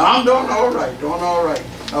you doing? I'm doing all right,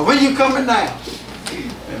 when you coming now?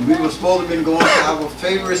 And we were supposed to be going to our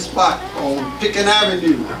favorite spot on Pickens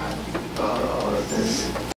Avenue,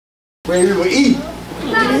 where we would eat.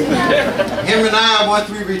 Him and I, once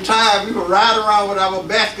we retired, we would ride around with our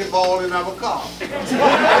basketball in our car.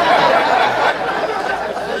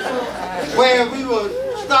 Where we would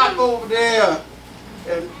stop over there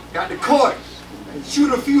and got the court and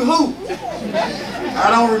shoot a few hoops. I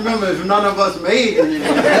don't remember if none of us made it.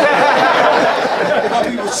 But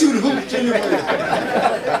we would shoot hoops anyway.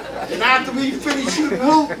 And after we finished shooting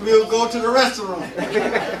hoops, we'll go to the restaurant.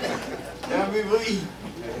 And we will eat.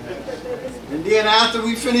 And then after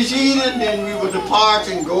we finish eating, then we will depart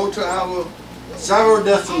and go to our several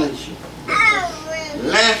destinations.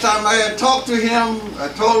 Last time I had talked to him, I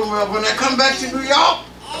told him, well, when I come back to New York,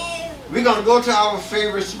 we're going to go to our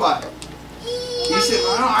favorite spot. He said,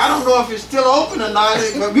 well, I don't know if it's still open or not,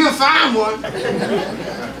 but we'll find one.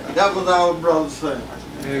 That was our brother's family.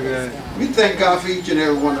 We thank God for each and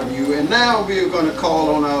every one of you. And now we're going to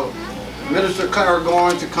call on our Minister Clara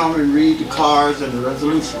going to come and read the cards and the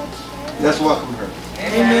resolutions. Let's welcome her.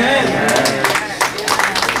 Amen.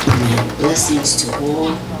 Blessings to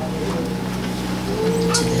all,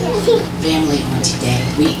 to the family on today.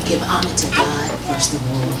 We give honor to God, first of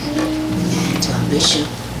all, and to our bishop,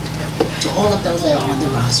 to all of those that are on the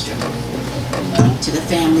roster, to the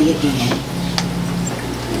family again,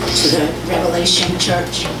 to the Revelation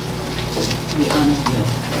Church, we honor you.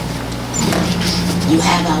 You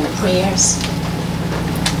have our prayers.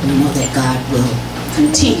 We know that God will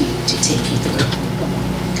continue to take you through.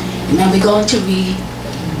 And then we're going to read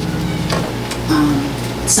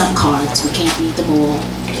some cards. We can't read them all,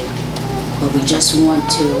 but we just want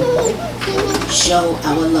to show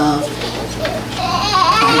our love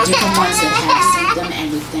for the different ones that have sent them, and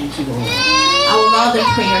we thank you all. Our love and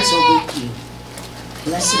prayers are with you.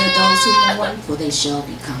 Blessed are those who mourn, for they shall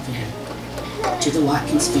be comforted. To the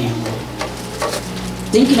Watkins family,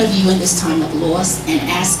 thinking of you in this time of loss and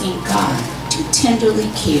asking God to tenderly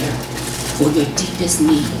care for your deepest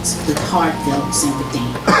needs with heartfelt sympathy.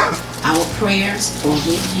 Our prayers are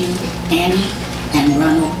with you, Annie and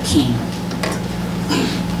Ronald King.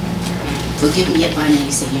 Forgive me if I may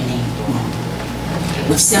say your name wrong.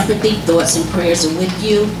 With sympathy, thoughts, and prayers are with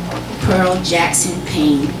you, Pearl Jackson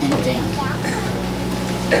Payne and family.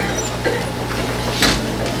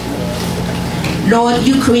 Lord,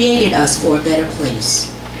 you created us for a better place.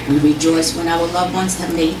 We rejoice when our loved ones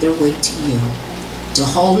have made their way to you, to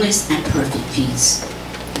wholeness and perfect peace.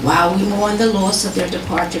 While we mourn the loss of their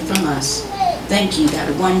departure from us, thank you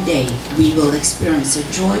that one day we will experience a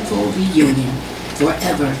joyful reunion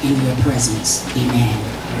forever in your presence. Amen.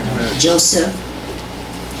 Amen. Joseph,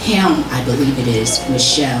 him, I believe it is,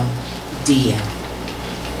 Michelle, Dia.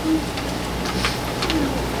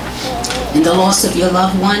 In the loss of your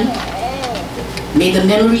loved one, may the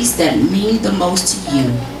memories that mean the most to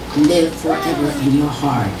you live forever in your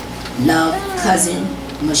heart. Love, cousin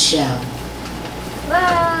Michelle.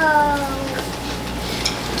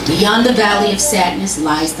 Beyond the valley of sadness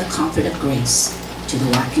lies the comfort of grace. To the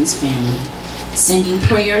Watkins family, sending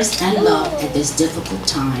prayers and love at this difficult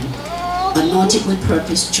time. Anointed with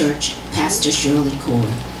Purpose Church, Pastor Shirley Cord.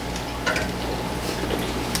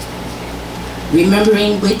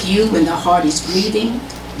 Remembering with you when the heart is grieving,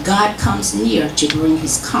 God comes near to bring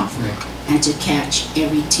his comfort and to catch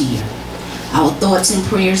every tear. Our thoughts and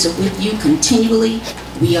prayers are with you continually.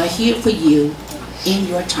 We are here for you in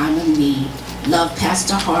your time of need. Love,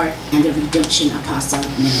 Pastor Hart and the Redemption Apostolic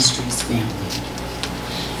Ministries family.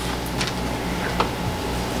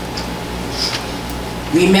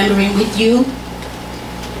 Remembering with you,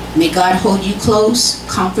 may God hold you close,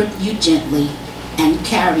 comfort you gently, and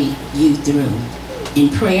carry you through. In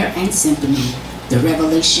prayer and symphony, the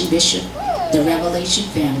Revelation Bishop, the Revelation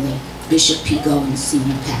family, Bishop Pigo and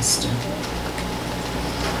Senior Pastor.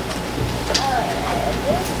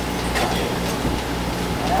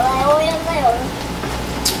 Amen.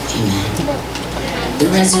 The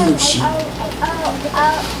resolution.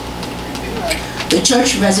 The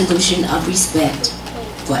church resolution of respect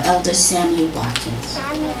for Elder Samuel Watkins.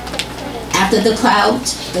 After the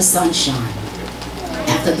clouds, the sunshine.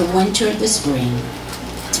 After the winter, the spring.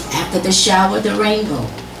 After the shower, the rainbow.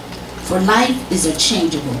 For life is a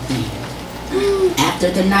changeable thing.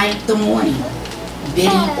 After the night, the morning,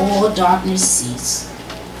 bidding all darkness cease.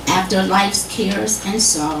 After life's cares and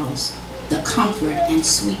sorrows, the comfort and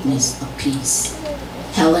sweetness of peace.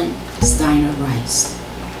 Helen Steiner Rice.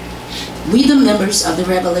 We, the members of the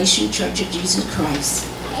Revelation Church of Jesus Christ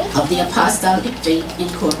of the Apostolic Faith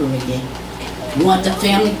Incorporated, want the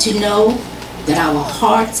family to know that our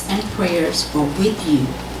hearts and prayers are with you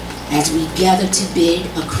as we gather to bid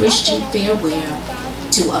a Christian farewell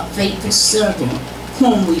to a faithful servant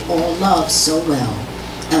whom we all love so well,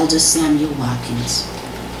 Elder Samuel Watkins.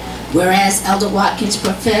 Whereas Elder Watkins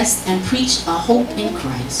professed and preached a hope in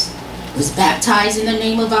Christ, was baptized in the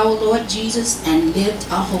name of our Lord Jesus, and lived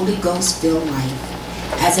a Holy Ghost-filled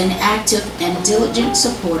life as an active and diligent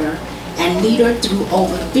supporter and leader through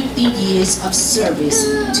over 50 years of service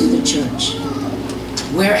to the church.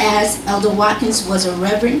 Whereas Elder Watkins was a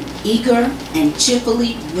reverent, eager, and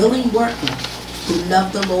cheerfully willing worker who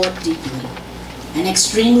loved the Lord deeply, an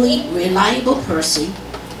extremely reliable person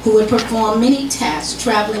who would perform many tasks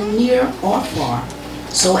traveling near or far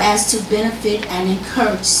so as to benefit and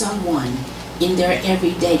encourage someone in their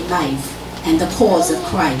everyday life and the cause of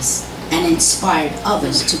Christ, and inspired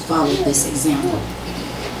others to follow this example.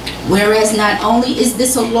 Whereas not only is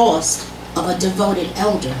this a loss of a devoted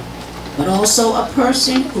elder, but also a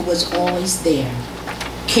person who was always there,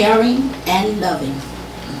 caring and loving,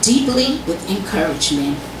 deeply with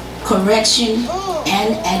encouragement, correction,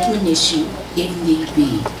 and admonition if need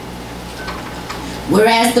be.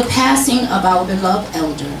 Whereas the passing of our beloved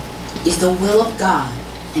elder is the will of God,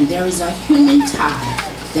 and there is a human tie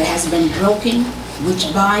that has been broken,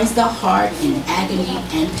 which binds the heart in agony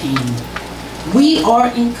and pain, we are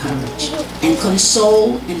encouraged and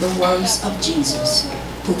consoled in the words of Jesus,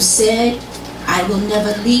 who said, I will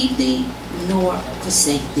never leave thee nor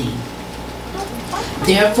forsake thee.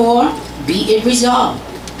 Therefore, be it resolved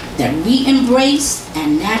that we embrace a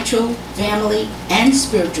natural family and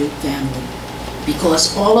spiritual family,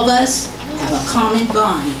 because all of us have a common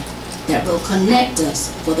bond that will connect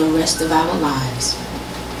us for the rest of our lives.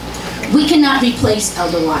 We cannot replace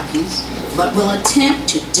Elder Watkins, but will attempt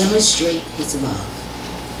to demonstrate his love.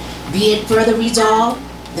 Be it further resolved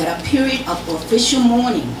that a period of official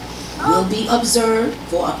mourning will be observed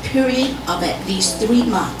for a period of at least 3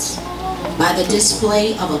 months by the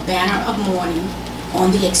display of a banner of mourning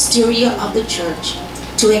on the exterior of the church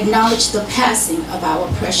to acknowledge the passing of our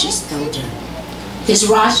precious elder. His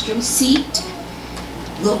rostrum seat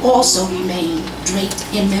will also remain draped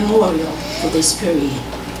in memorial for this period.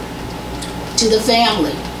 To the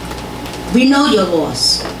family, we know your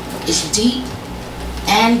loss is deep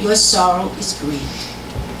and your sorrow is great.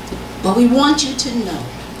 But we want you to know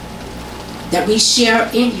that we share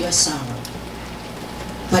in your sorrow.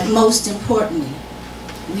 But most importantly,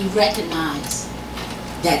 we recognize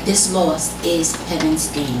that this loss is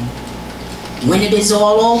heaven's gain. When it is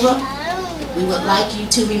all over, we would like you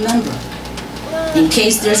to remember, in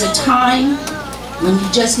case there's a time when you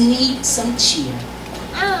just need some cheer,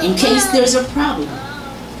 in case there's a problem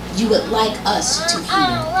you would like us to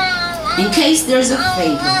hear, in case there's a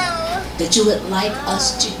favor that you would like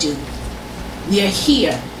us to do, we are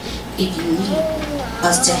here if you need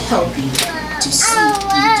us to help you to see you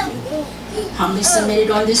through. Humbly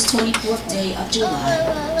submitted on this 24th day of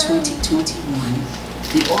July, 2021,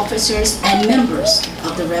 the officers and members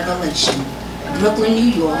of the Revelation, Brooklyn,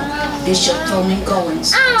 New York, Bishop Coleman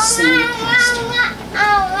Goins, Senior Pastor. A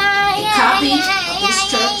copy of this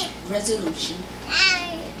church resolution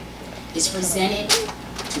is presented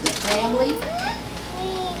to the family,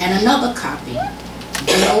 and another copy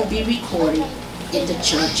will be recorded in the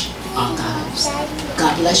church archives.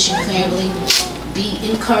 God bless you, family. Be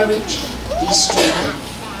encouraged, be strong,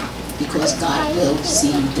 because God will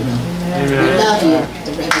see you through. We love you,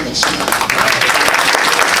 the Revelation.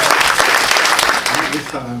 At this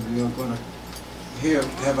time, we are going to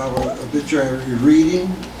have our obituary reading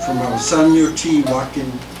from our Samuel T.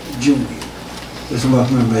 Watkins, Jr. Let's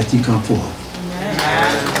welcome him as he come forth.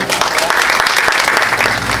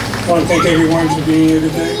 I want to thank everyone for being here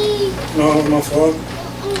today. In honor of my father,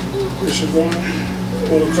 Bishop Warner,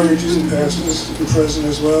 all the clergies and pastors and present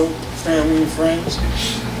as well, family and friends.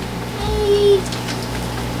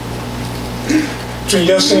 Between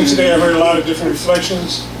yesterday and today, I heard a lot of different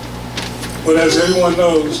reflections. But as everyone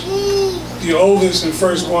knows, the oldest and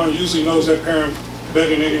firstborn usually knows that parent better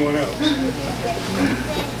than anyone else.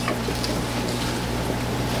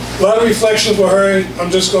 A lot of reflections were heard. I'm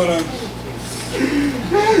just going to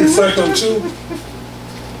reflect on two.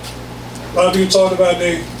 A lot of people talked about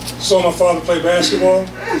they saw my father play basketball.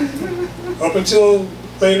 Up until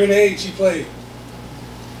later in age, he played.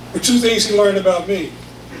 But two things he learned about me.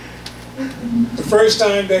 The first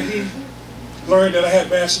time that he learned that I had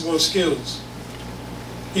basketball skills,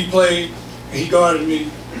 he played and he guarded me.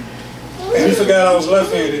 And he forgot I was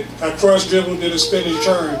left-handed. I cross-dribbled, did a spinning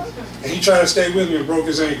turn, and he tried to stay with me and broke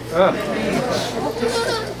his ankle.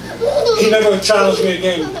 He never challenged me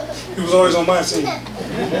again. He was always on my team.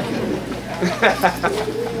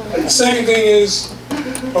 The second thing is,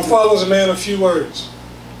 my father was a man of few words.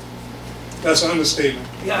 That's an understatement.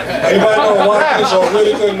 Anybody know Watkins or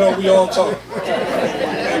really couldn't know we all talk.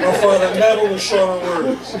 And my father never was short on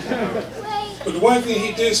words. But the one thing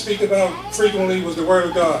he did speak about frequently was the Word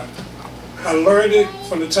of God. I learned it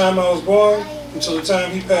from the time I was born until the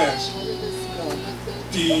time he passed.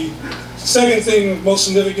 The second thing most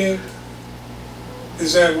significant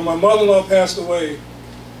is that when my mother-in-law passed away,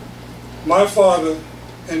 my father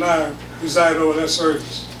and I presided over that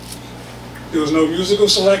service. There was no musical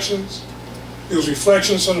selections. There was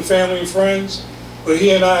reflections from the family and friends, but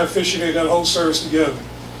he and I officiated that whole service together.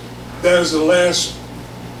 That is the last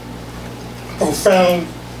profound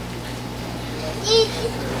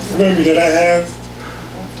memory that I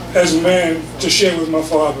have as a man to share with my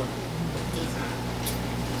father.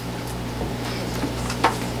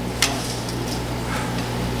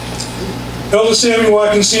 Elder Samuel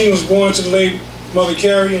Watkins Sr. was born to the late Mother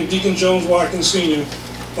Carrie and Deacon Jones Watkins Sr.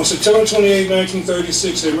 on September 28,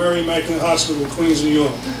 1936 at Mary Immaculate Hospital in Queens, New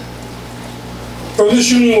York. From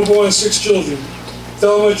this union were born 6 children: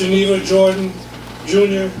 Thelma, Geneva, Jordan,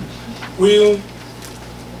 Jr., William,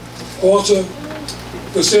 Walter,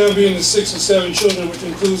 with Sam being the 6th of 7 children, which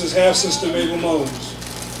includes his half-sister Mabel Mullins.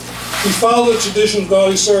 He followed the tradition of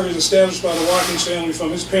godly service established by the Watkins family from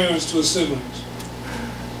his parents to his siblings.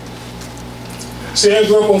 Sam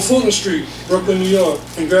grew up on Fulton Street, Brooklyn, New York,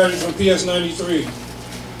 and graduated from PS 93.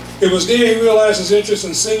 It was there he realized his interest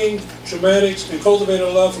in singing, dramatics, and cultivated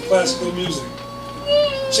a love for classical music.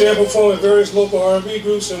 Sam performed at various local R&B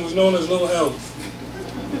groups and was known as Little Help.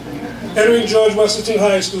 Entering George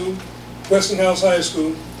Westinghouse High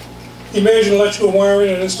School, he majored in electrical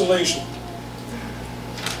wiring and installation.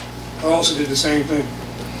 I also did the same thing.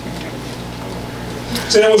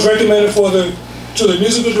 Sam was recommended to the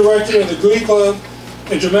musical director of the Glee Club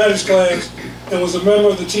and dramatics class, and was a member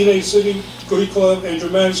of the Teenage City Glee Club and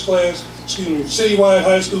dramatics class, citywide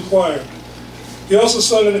high school choir. He also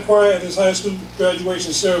sung in the choir at his high school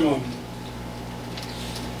graduation ceremony.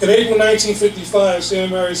 In April 1955, Sam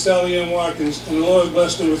married Sally Ann Watkins, and the Lord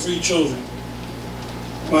blessed him with 3 children.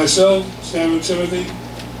 Myself, Samuel Timothy,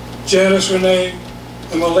 Janice Renee,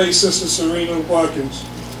 and my late sister Serena Watkins,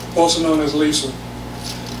 also known as Lisa.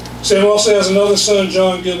 Sam also has another son,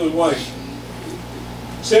 John Gilbert White.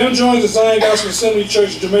 Sam joined the Zion Gospel Assembly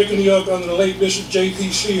Church in Jamaica, New York under the late Bishop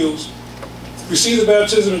J.P. Shields, received the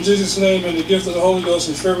baptism in Jesus' name and the gift of the Holy Ghost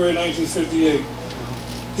in February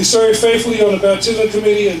 1958. He served faithfully on the baptism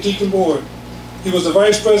committee and deacon board. He was the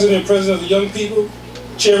vice president and president of the Young People,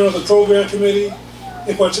 chairman of the program committee,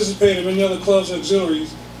 and participated in many other clubs and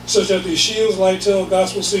auxiliaries, such as the Shields, Lightel,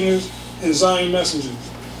 Gospel Singers, and Zion Messengers.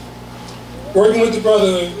 Working with the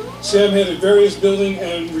Brotherhood, Sam headed various building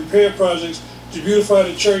and repair projects to beautify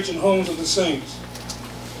the church and homes of the saints.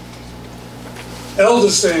 Elder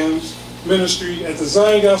Sam's ministry at the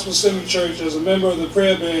Zion Gospel Assembly Church as a member of the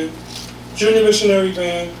prayer band, junior missionary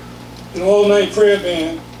band, and all-night prayer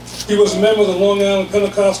band. He was a member of the Long Island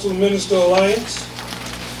Pentecostal Minister Alliance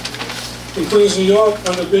in Queens, New York,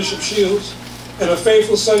 under Bishop Shields, and a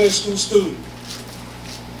faithful Sunday school student.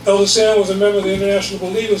 Elder Sam was a member of the International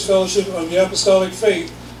Believers Fellowship of the Apostolic Faith,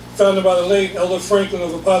 founded by the late Elder Franklin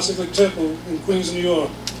of Apostolic Temple in Queens, New York.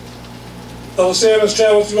 Elder Sam has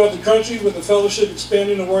traveled throughout the country with the fellowship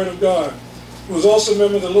expanding the Word of God. He was also a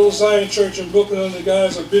member of the Little Zion Church in Brooklyn under the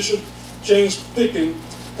guidance of Bishop James Pickin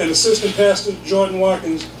and Assistant Pastor Jordan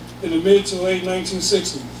Watkins in the mid to late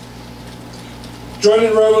 1960s.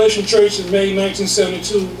 Joining the Revelation Church in May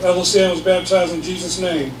 1972, Elder Sam was baptized in Jesus'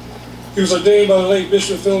 name. He was ordained by the late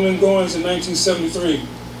Bishop Philemon Goins in 1973.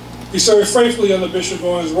 He served faithfully under Bishop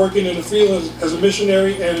Goins, working in the field as a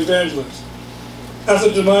missionary and evangelist. After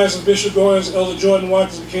the demise of Bishop Goins, Elder Jordan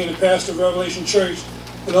Watkins became the pastor of Revelation Church,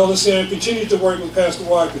 and Elder Sam continued to work with Pastor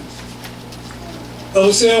Watkins.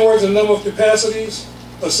 Elder Sam worked in a number of capacities: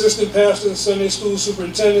 assistant pastor, Sunday school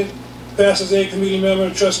superintendent, pastor's aid committee member,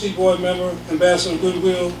 trustee board member, ambassador of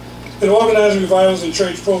goodwill, and organizing revivals and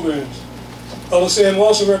church programs. Elder Sam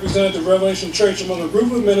also represented the Revelation Church among a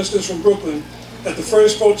group of ministers from Brooklyn at the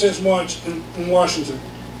first protest march in Washington.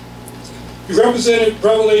 He represented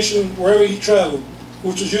Revelation wherever he traveled,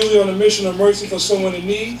 which was usually on a mission of mercy for someone in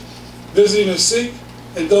need, visiting the sick,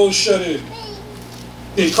 and those shut in,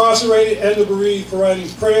 the incarcerated and the bereaved, providing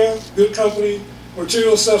prayer, good company,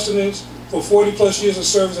 material sustenance for 40+ years of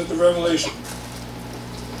service at the Revelation.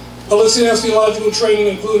 Elder Sam's theological training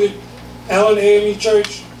included Allen AME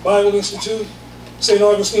Church, Bible Institute, St.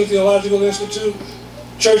 Augustine Theological Institute,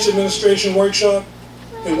 Church Administration Workshop,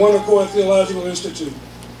 and One Accord Theological Institute.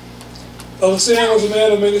 Elder Sam was a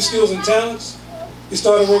man of many skills and talents. He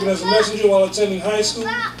started working as a messenger while attending high school.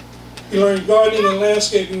 He learned gardening and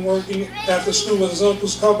landscaping working after school with his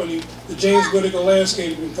uncle's company, the James Whittaker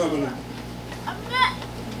Landscaping Company.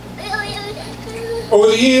 Over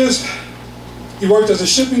the years, he worked as a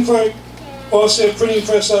shipping clerk, offset printing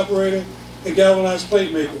press operator, and galvanized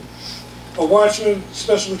plate maker, a watchman,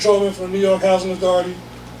 special patrolman for the New York Housing Authority,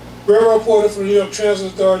 railroad porter for the New York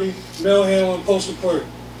Transit Authority, mail handler, and postal clerk.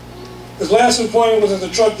 His last employment was as a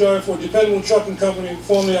truck driver for a dependable trucking company,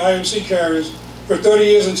 formerly IMC Carriers, for 30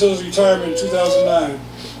 years until his retirement in 2009.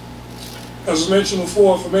 As was mentioned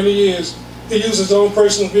before, for many years, he used his own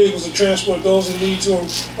personal vehicles to transport those in need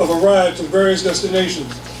of a ride to various destinations.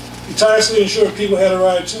 He tirelessly ensured people had a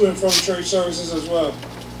ride to and from church services as well.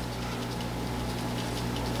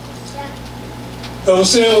 Elder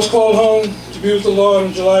Sam was called home to be with the Lord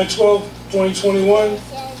on July 12, 2021.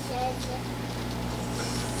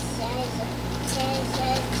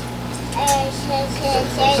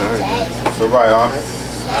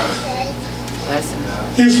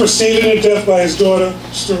 He was preceded in death by his daughter,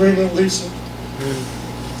 Serena Lisa.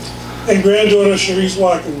 and granddaughter Sharice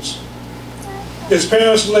Watkins. His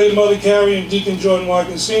parents, late Mother Carrie and Deacon Jordan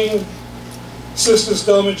Watkins Sr., sisters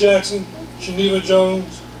Thelma Jackson, Geneva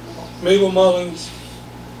Jones, Mabel Mullins,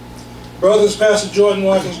 brothers Pastor Jordan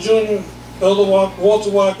Watkins Jr., Elder Walter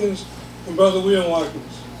Watkins, and Brother William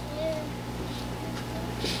Watkins.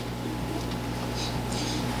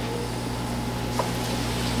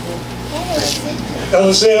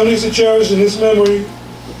 Elder Sam needs to cherish in his memory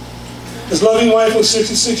his loving wife of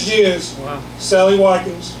 66 years, wow, Sally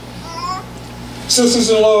Watkins,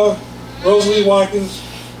 sisters-in-law Rosalie Watkins,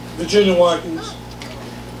 Virginia Watkins,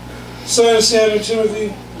 son Samuel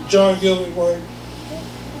Timothy, John Gilbert White,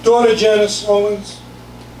 daughter Janice Owens,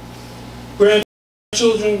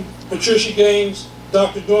 grandchildren Patricia Gaines,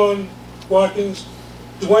 Dr. Dawn Watkins,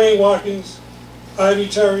 Dwayne Watkins, Ivy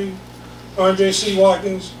Terry, Andre C.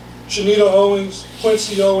 Watkins, Shanita Owens,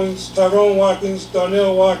 Quincy Owens, Tyrone Watkins,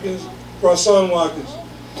 Darnell Watkins, Rasan Watkins.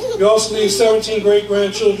 He also leaves 17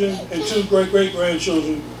 great-grandchildren and 2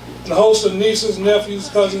 great-great-grandchildren, and a host of nieces, nephews,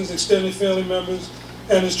 cousins, extended family members,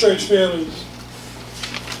 and his church family.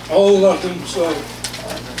 All loved him so.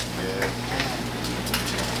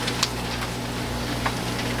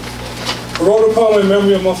 I wrote a poem in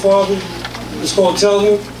memory of my father. It's called Tell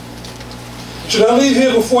Him. Should I leave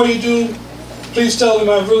here before you do, please tell him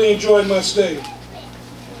I've really enjoyed my stay.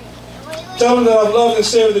 Tell him that I've loved and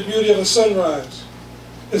savored the beauty of a sunrise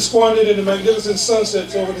and squandered in the magnificent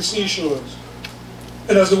sunsets over the seashores.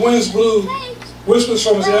 And as the winds blew, whispers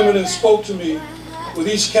from his eminence spoke to me with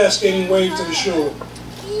each cascading wave to the shore.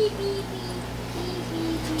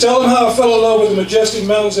 Tell him how I fell in love with the majestic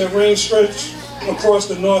mountains that range stretched across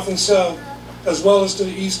the north and south, as well as to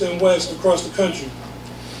the east and west across the country.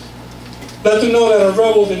 Let them know that I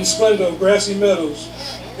reveled in the splendor of grassy meadows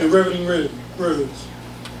and riveting rivers.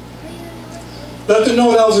 Let them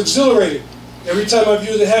know that I was exhilarated every time I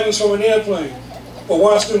viewed the heavens from an airplane or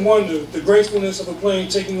watched in wonder the gracefulness of a plane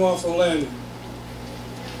taking off or landing.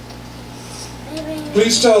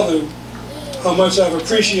 Please tell them how much I've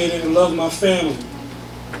appreciated and loved my family,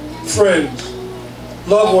 friends,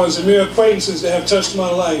 loved ones, and mere acquaintances that have touched my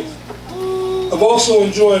life. I've also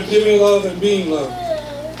enjoyed giving love and being loved.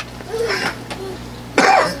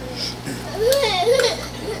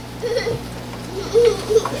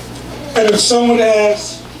 And if someone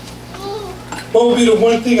asks, what would be the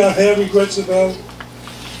one thing I've had regrets about,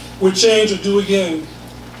 would change or do again,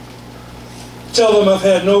 tell them I've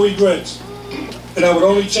had no regrets, and I would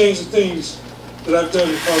only change the things that I've done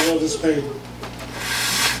to cause all this pain.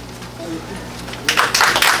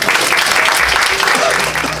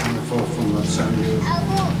 From Samuel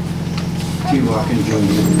T. Watkins Jr.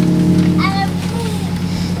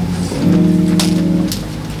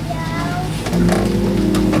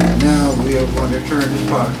 Now we are going to turn this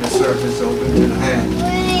part of the service over to the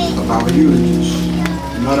hands of our eulogists,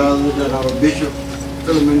 none other than our Bishop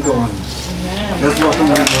Philemon Gordon. Let's welcome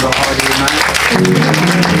him with a hearty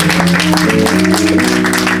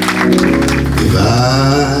If I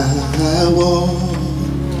walk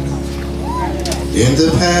in the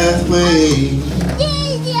pathway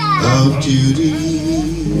of duty,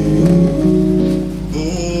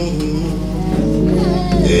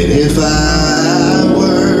 and if I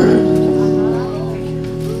were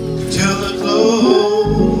till the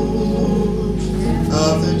close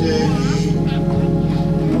of the day,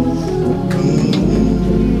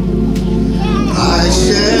 I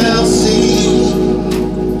shall see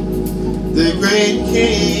the great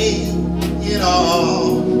King in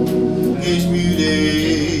all his beauty.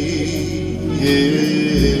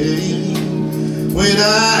 When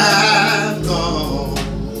I've gone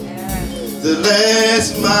the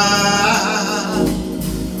last mile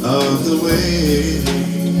of the way,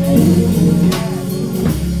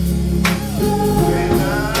 when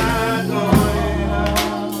I've gone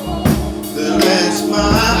the last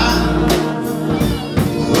mile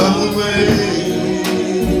of the way,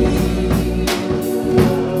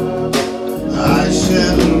 I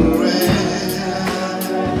shall rest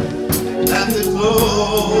at the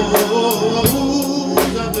close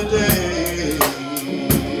of the day.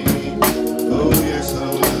 Oh yes I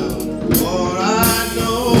will, for I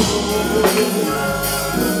know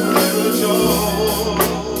the joy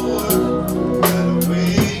that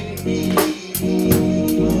awaits me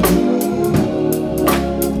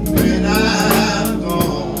when I've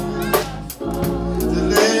gone the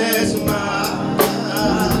last mile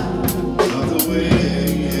of the way.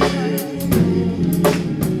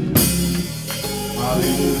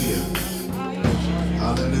 Hallelujah.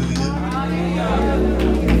 Hallelujah.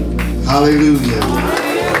 Hallelujah.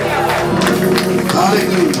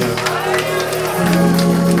 Hallelujah.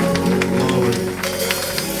 Glory.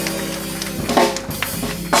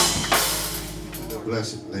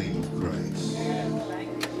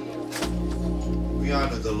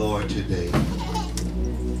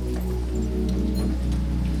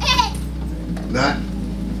 Not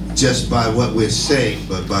just by what we're saying,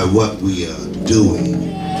 but by what we are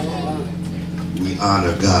doing. We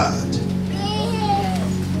honor God.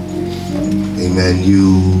 Amen.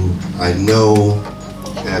 You, I know,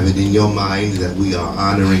 have it in your mind that we are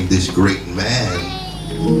honoring this great man,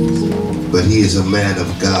 but he is a man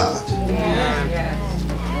of God.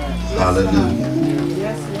 Hallelujah.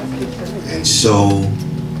 And so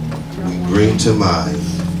we bring to mind,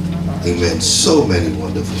 amen, so many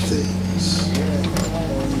wonderful things.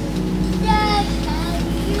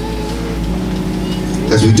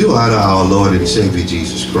 As we do honor our Lord and Savior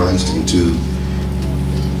Jesus Christ, and to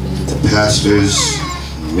the pastors,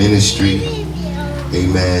 ministry,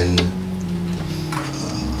 amen,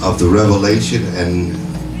 of the Revelation and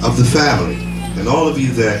of the family, and all of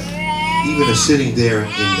you that even are sitting there in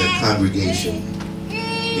the congregation,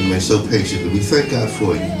 amen, so patiently. We thank God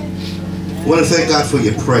for you. I want to thank God for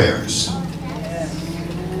your prayers,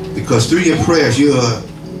 because through your prayers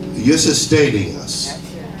you're sustaining us.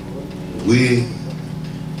 We,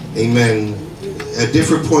 amen, at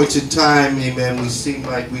different points in time, amen, we seem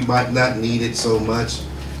like we might not need it so much,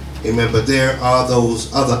 amen, but there are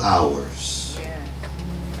those other hours.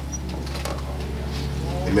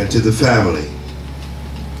 Amen. To the family,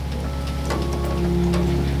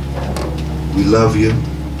 we love you.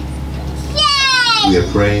 We are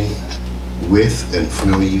praying with and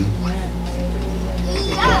for you.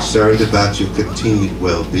 We're concerned about your continued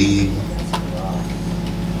well-being.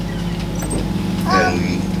 And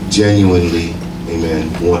we genuinely,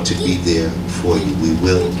 amen, want to be there for you. We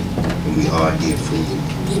will, and we are here for you.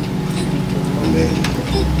 Amen.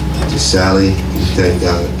 To Sally, we thank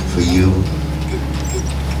God for you.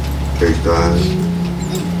 Praise God.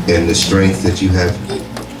 And the strength that you have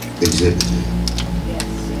exhibited.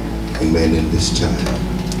 Amen, in this time.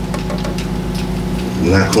 I'm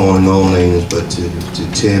not calling no names, but to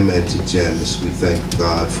Tim and to Janice, we thank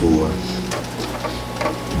God for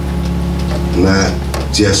not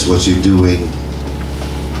just what you're doing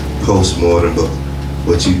post-mortem, but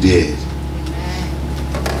what you did.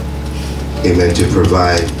 Amen, to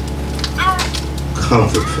provide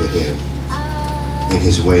comfort for him in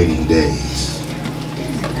his waning days.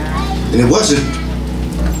 And it wasn't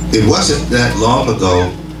that long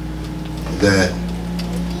ago that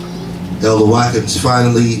Elder Watkins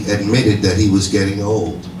finally admitted that he was getting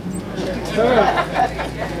old.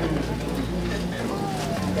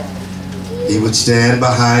 He would stand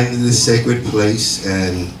behind the sacred place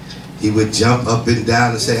and he would jump up and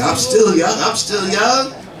down and say, "I'm still young, I'm still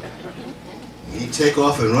young." He'd take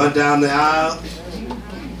off and run down the aisle.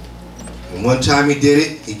 And one time he did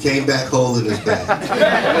it, he came back holding his bag.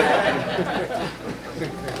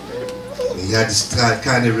 He had to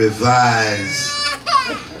kind of revise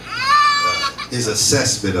his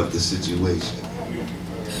assessment of the situation.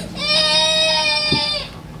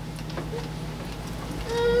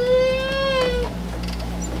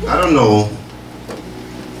 I don't know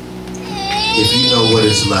if you know what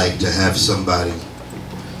it's like to have somebody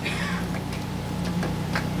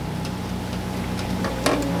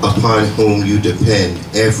upon whom you depend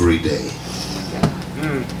every day.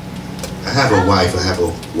 I have a wife,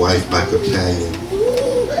 my companion.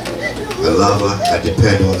 I love her, I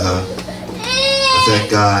depend on her. I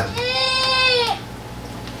thank God.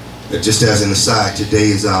 And just as an aside, today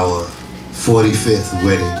is our 45th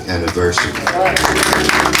wedding anniversary.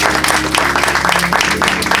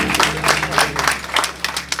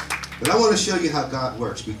 But I want to show you how God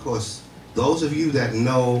works, because those of you that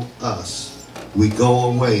know us, we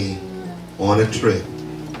go away on a trip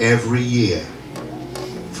every year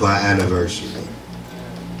for our anniversary.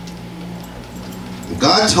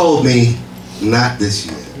 God told me not this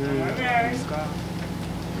year.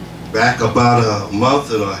 Back about a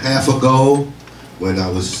month and a half ago, when I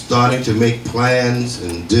was starting to make plans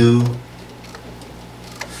and do,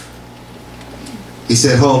 he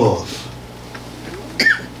said, "Hold on."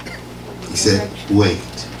 He said, "Wait."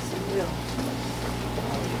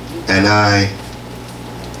 And I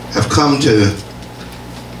have come to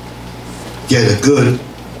get a good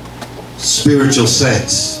spiritual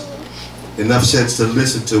sense, enough sense to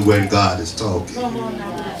listen to when God is talking.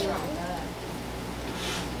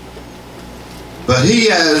 But he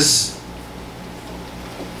has,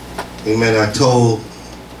 amen, I told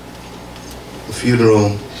the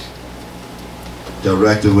funeral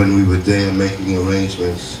director when we were there making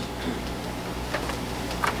arrangements,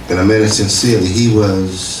 and I meant it sincerely, he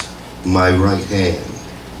was my right hand.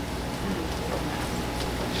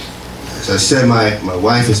 As I said, my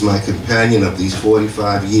wife is my companion of these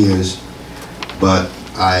 45 years, but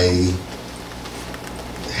I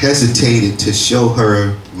hesitated to show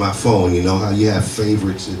her my phone. You know how you have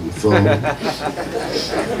favorites in your phone?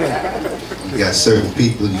 You got certain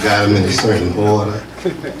people, you got them in a certain order.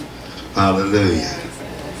 Hallelujah.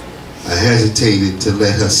 I hesitated to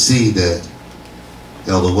let her see that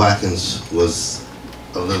Elder Watkins was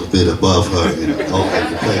a little bit above her in the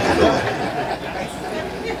pecking order.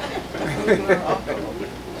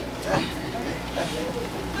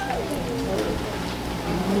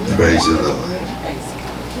 Praise the Lord.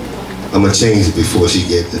 I'm going to change it before she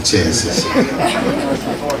gets the chance to see it.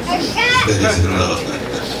 Praise the Lord.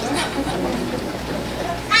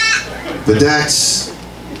 But that's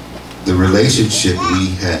the relationship we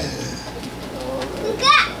had.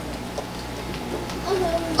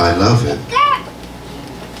 I love it.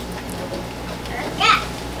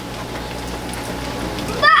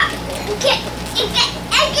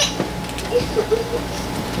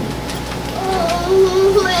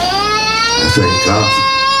 I thank God.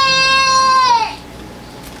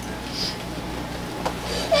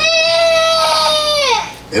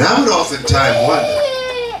 And I would oftentimes wonder,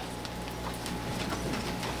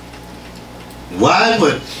 why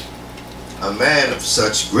would a man of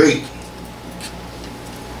such great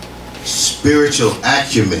spiritual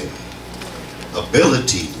acumen,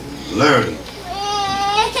 ability, learning,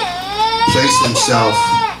 place himself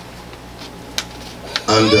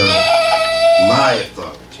under my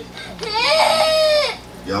authority?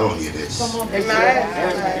 Y'all don't hear this.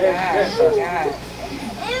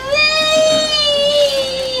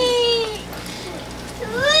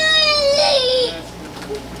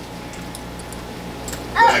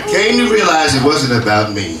 I came to realize it wasn't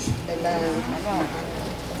about me.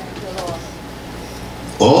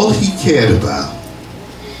 All he cared about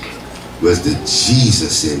was the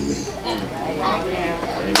Jesus in me.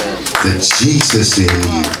 The Jesus in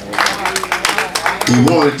you. He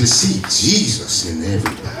wanted to see Jesus in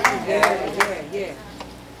everybody.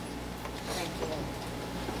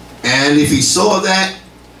 And if he saw that,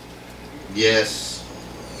 yes,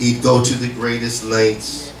 he'd go to the greatest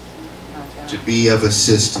lengths to be of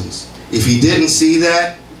assistance. If he didn't see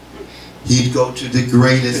that, he'd go to the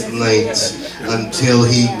greatest lengths until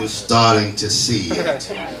he was starting to see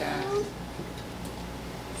it.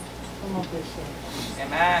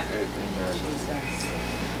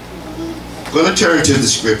 I'm going to turn to the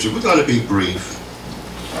scripture. We're going to be brief.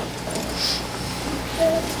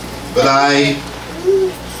 But I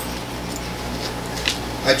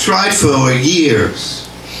tried for years.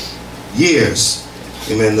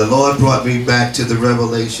 Amen. The Lord brought me back to the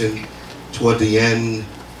revelation toward the end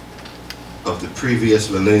of the previous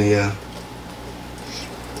millennia.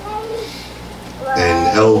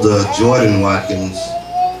 And Elder Jordan Watkins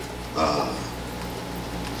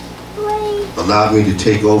allowed me to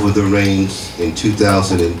take over the reins in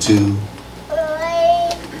 2002.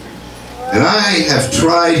 And I have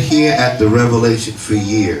tried here at the Revelation for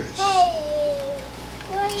years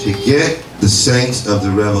to get the saints of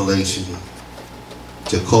the Revelation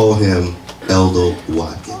to call him Elder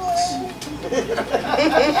Watkins.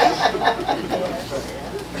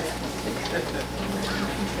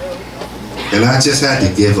 And I just had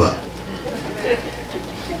to give up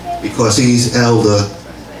because he's Elder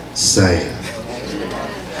Sam.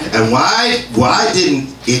 And why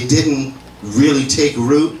it didn't really take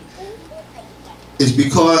root is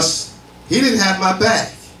because he didn't have my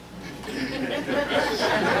back.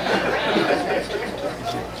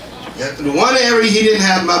 The one area he didn't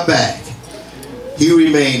have my back. He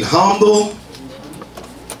remained humble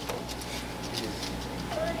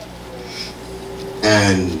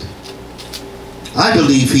and I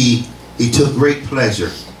believe he took great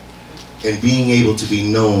pleasure in being able to be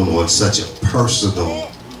known on such a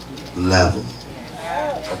personal level.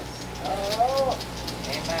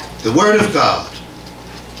 The Word of God,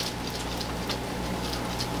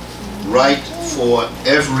 right for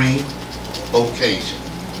every occasion.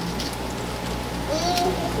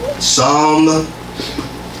 Psalm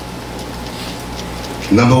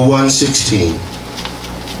number 116,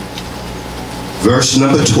 verse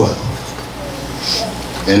number 12,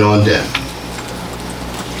 and on down.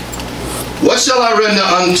 What shall I render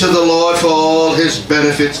unto the Lord for all his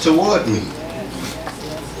benefits toward me?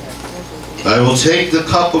 I will take the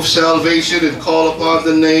cup of salvation and call upon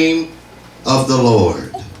the name of the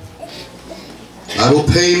Lord. I will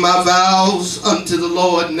pay my vows unto the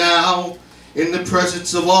Lord now in the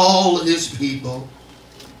presence of all his people.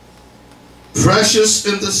 Precious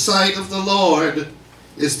in the sight of the Lord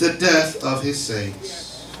is the death of his saints.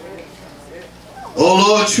 O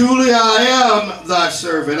Lord, truly I am thy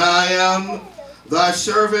servant. I am thy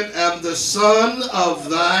servant, am the son of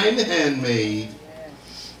thine handmaid.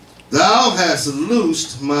 Thou hast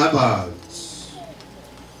loosed my bonds.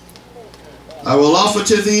 I will offer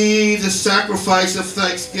to thee the sacrifice of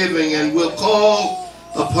thanksgiving and will call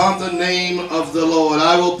upon the name of the Lord.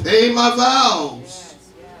 I will pay my vows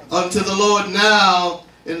unto the Lord now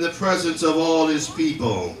in the presence of all his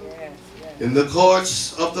people. In the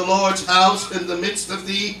courts of the Lord's house, in the midst of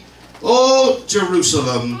thee, O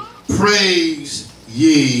Jerusalem, praise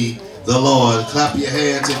ye the Lord. Clap your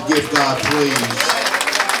hands and give God praise.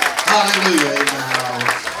 Hallelujah. Amen.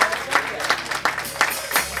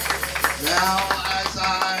 Now, as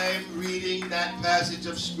I'm reading that passage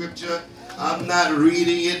of scripture, I'm not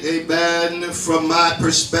reading it, amen, from my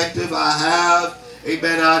perspective. I have,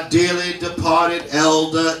 amen, our dearly departed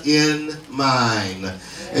elder in mind.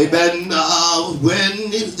 Amen. When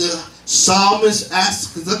the psalmist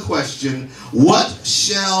asks the question, what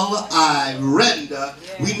shall I render?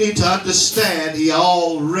 We need to understand he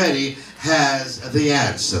already has the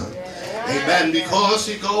answer. Amen. Because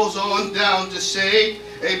he goes on down to say,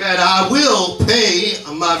 amen, I will pay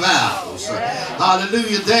my vows.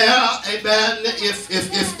 Hallelujah. There, amen, if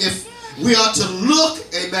we are to look,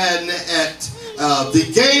 amen, at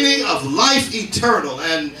the gaining of life eternal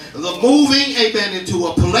and the moving, amen, into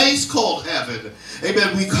a place called heaven,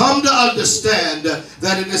 amen, we come to understand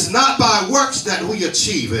that it is not by works that we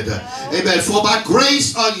achieve it. Amen. For by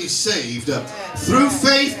grace are ye saved through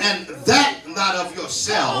faith, and that not of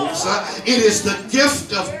yourselves. It is the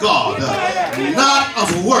gift of God, not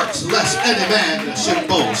of works, lest any man should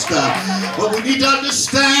boast. But we need to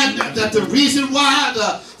understand that the reason why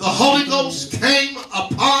the Holy Ghost came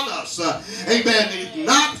upon us, amen,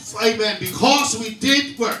 not, amen, because we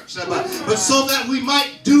did works, but so that we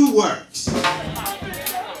might do works.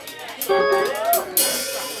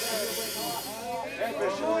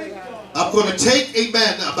 I'm going to take,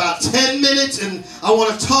 amen, about 10 minutes, and I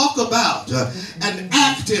want to talk about an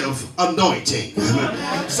active anointing.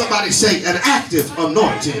 Somebody say an active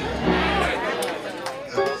anointing.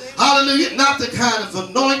 Hallelujah. Not the kind of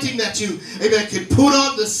anointing that you, amen, can put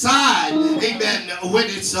on the side, amen, when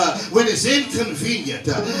it's inconvenient.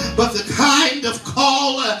 But the kind of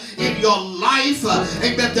call in your life,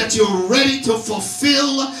 amen, that you're ready to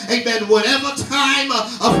fulfill, amen, whatever time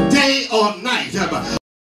of day or night.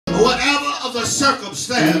 Whatever of the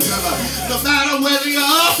circumstance, no matter whether you're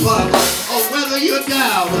up or whether you're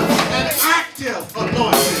down, an active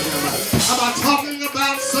anointing. I'm talking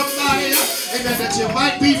about somebody, amen, that you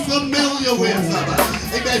might be familiar with,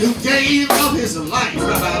 amen, who gave up his life,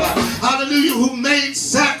 hallelujah, who made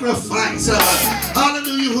sacrifice,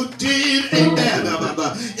 hallelujah, who did, amen,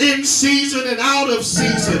 in season and out of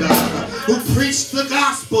season, who preached the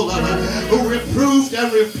gospel, who reproved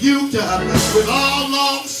and rebuked with all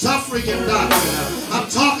long suffering and doctrine. I'm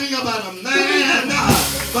talking about a man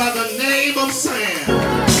by the name of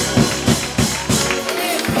Sam.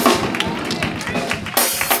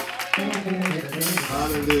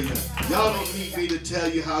 Hallelujah. Y'all don't need me to tell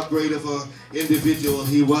you how great of an individual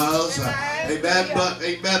he was. Amen. But,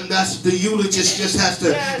 amen, that's the eulogist just has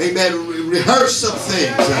to, amen, rehearse some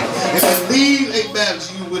things. And leave, amen,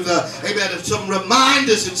 you with, amen, some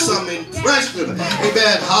reminders and some impression.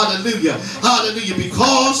 Amen. Hallelujah. Hallelujah.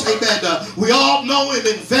 Because, amen, we all know him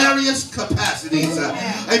in various capacities.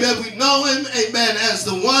 Amen. We know him, amen, as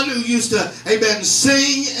the one who used to, amen,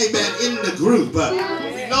 sing, amen, in the group.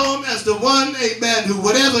 We know him as the one, amen, who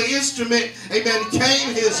whatever instrument, amen,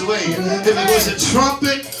 came his way. If it was a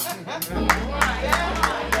trumpet,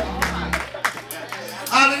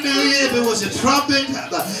 hallelujah, if it was a trumpet,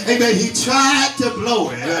 amen, he tried to blow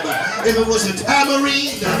it. If it was a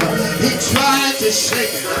tambourine, he tried to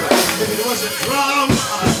shake it. If it was a drum,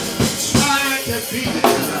 he tried to beat it.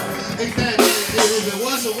 Amen. If it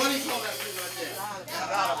was a, what do you call that thing right there?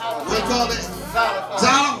 What do you call it?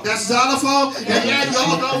 Xylophone. That's xylophone. And yeah,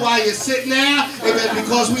 y'all know why you're sitting there. Amen.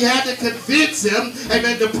 Because we had to convince him,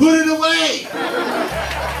 amen, to put it away.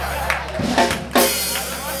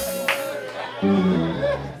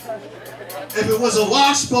 If it was a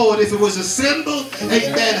washboard, if it was a cymbal,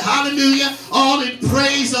 amen, hallelujah, all in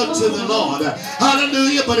praise unto the Lord.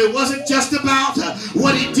 Hallelujah. But it wasn't just about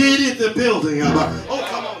what he did in the building. Oh,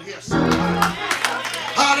 come on here, son.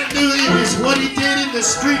 Hallelujah, is what he did in the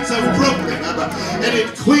streets of Brooklyn and in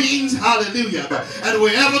Queens, hallelujah, and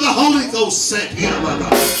wherever the Holy Ghost sent him,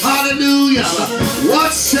 hallelujah.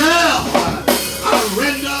 What shall I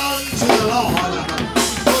render unto the Lord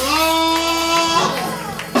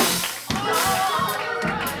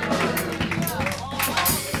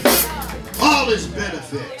for all his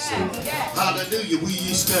benefits? Hallelujah. We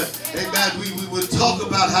used to, amen, we would talk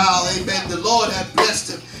about how, amen, the Lord had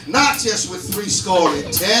blessed him not just with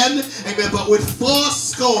 70, amen, but with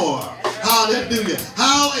 80. Hallelujah.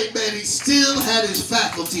 How, amen, he still had his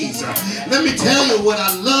faculties. Let me tell you what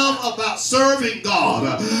I love about serving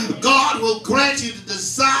God. God will grant you the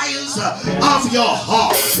desires of your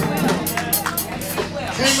heart.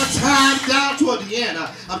 Came a time down toward the end.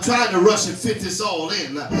 I'm trying to rush and fit this all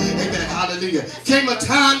in. Amen. Hallelujah. Came a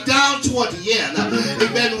time down toward the end.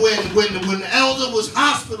 Amen. When the elder was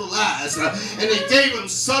hospitalized and they gave him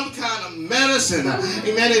some kind of medicine.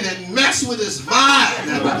 Amen. And it messed with his mind.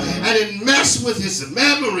 And it messed with his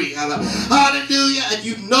memory. Hallelujah. And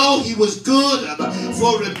you know he was good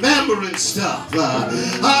for remembering stuff.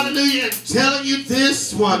 Hallelujah. And telling you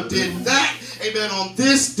this one did that. Amen, on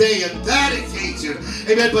this day and that occasion.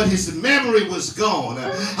 Amen, but his memory was gone.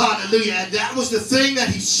 Hallelujah. And that was the thing that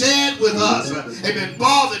he shared with us. Amen,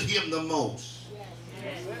 bothered him the most.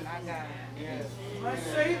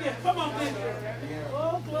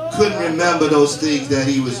 Couldn't remember those things that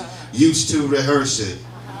he was used to rehearsing.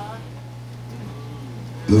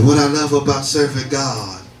 But what I love about serving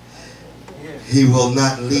God, he will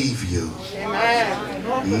not leave you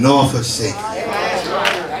nor forsake you.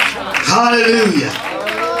 Hallelujah.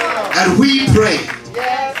 And we prayed.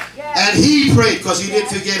 And he prayed because he didn't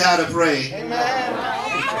forget how to pray.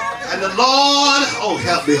 And the Lord, oh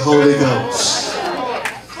help me Holy Ghost.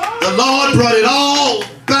 The Lord brought it all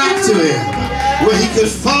back to him where he could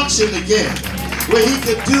function again. Where he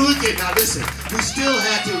could do again. Now listen, we still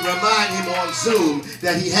had to remind him on Zoom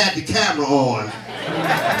that he had the camera on.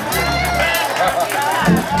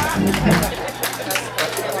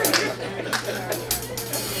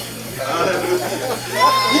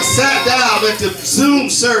 He sat down at the Zoom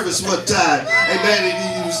service one time, amen,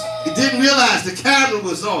 he didn't realize the camera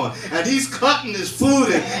was on, and he's cutting his food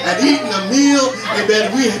and eating a meal,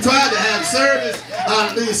 amen. We tried to have service,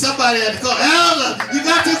 somebody had to call, Elder, you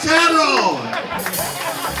got your camera on.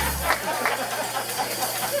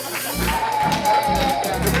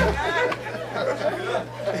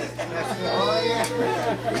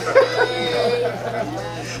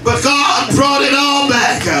 But God brought it all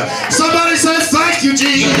back. Somebody say, thank you,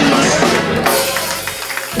 Jesus.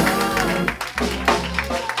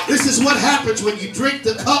 This is what happens when you drink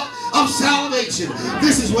the cup of salvation.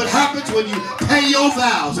 This is what happens when you pay your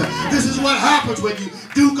vows. This is what happens when you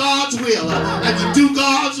do God's will and you do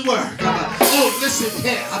God's work. Oh, listen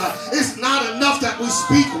here. It's not enough that we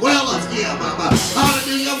speak well of him.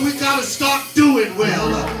 Hallelujah. We got to start doing well.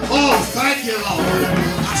 Oh, thank you,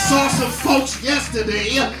 Lord. I saw some folks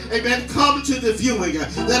yesterday, amen, come to the viewing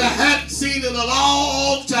that I hadn't seen in a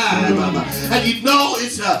long time. And you know,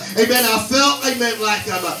 it's, amen, I felt, amen, like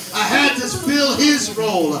I had to fill his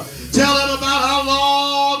role. Tell them about how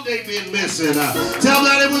long they've been missing. Tell them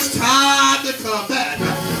that it was time to come back.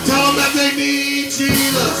 Tell them that they need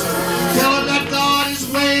Jesus. Tell them that God is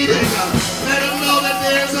waiting. Let them know that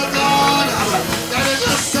there's a God that is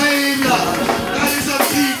a Savior, that is a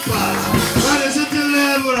keeper, that is a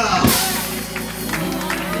deliverer.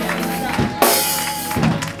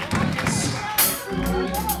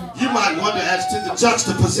 You might wonder as to the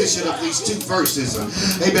juxtaposition of these two verses,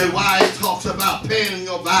 amen, why it talks about paying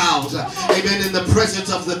your vows, amen, in the presence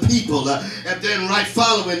of the people, and then right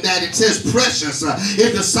following that it says precious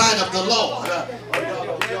in the sight of the Lord.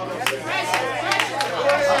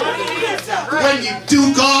 When you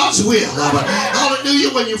do God's will,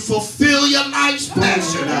 hallelujah, when you fulfill your life's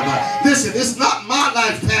passion. Listen, it's not my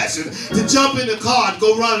life's passion to jump in the car and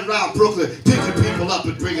go running around Brooklyn picking people up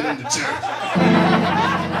and bringing them to church.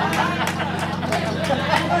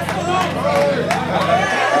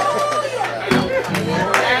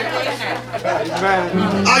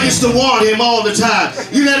 I used to warn him all the time.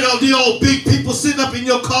 You know the old big people sitting up in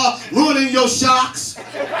your car ruining your shocks.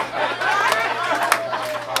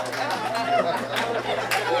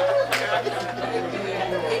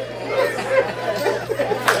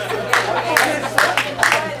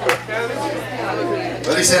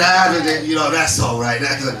 But he said, you know, that's all right.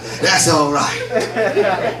 That's all right.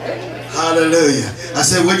 Hallelujah. I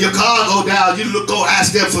said, when your car go down, you go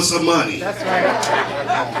ask them for some money. That's right.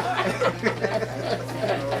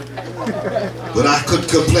 But I couldn't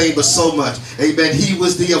complain but so much. Amen. He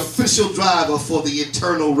was the official driver for the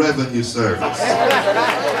Internal Revenue Service.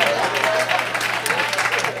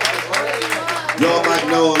 Y'all might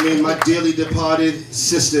know, I mean, my dearly departed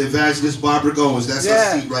sister, Evangelist Barbara Goins. That's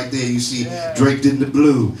her seat right there, you see, draped in the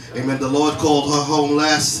blue. Amen. The Lord called her home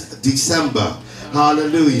last December.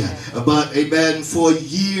 Hallelujah. But amen, for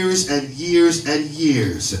years and years and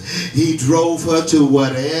years, he drove her to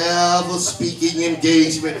whatever speaking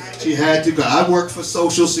engagement she had to go. I worked for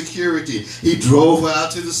Social Security. He drove her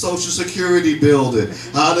out to the Social Security building.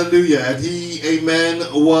 Hallelujah. And he, amen,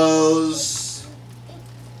 was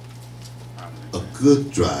a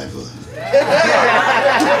good driver.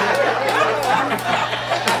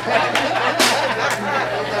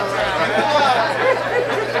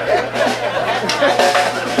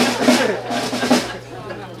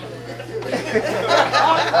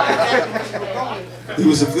 He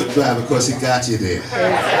was a good driver because he got you there.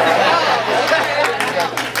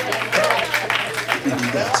 He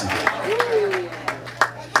got you there.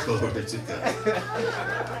 Glory to God.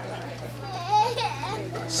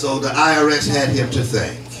 So the IRS had him to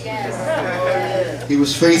thank. He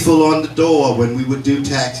was faithful on the door when we would do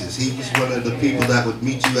taxes. He was one of the people that would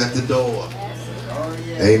meet you at the door.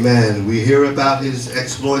 Amen. We hear about his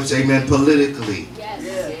exploits, amen, politically.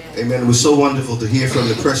 Amen. It was so wonderful to hear from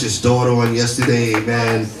the precious daughter on yesterday,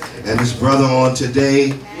 amen, and his brother on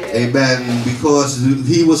today, amen, because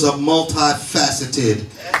he was a multifaceted,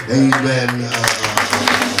 amen,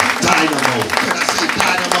 dynamo. Can I say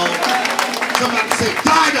dynamo? Somebody say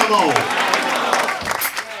dynamo.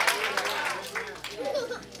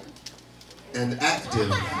 An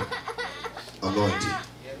active anointing.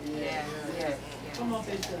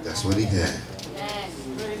 That's what he had.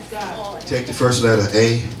 Take the first letter,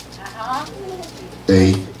 A.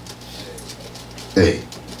 A. A.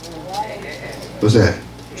 What's that?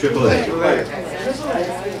 Triple A.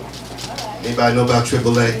 Anybody know about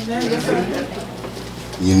Triple A?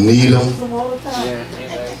 You need them.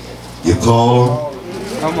 You call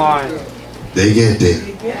them. Come on. They get there.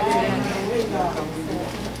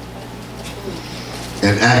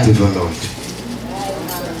 An active anointing.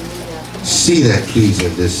 See that, please,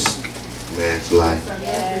 in this man's life.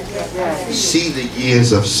 See the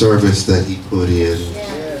years of service that he put in.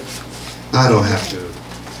 I don't have to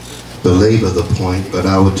belabor the point, but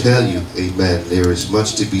I will tell you, amen, there is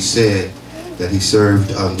much to be said that he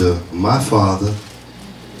served under my father.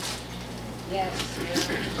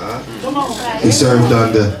 He served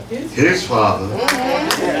under his father.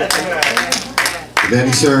 And then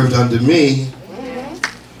he served under me.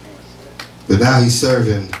 But now he's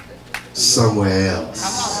serving somewhere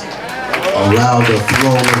else, around the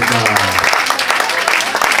throne of God.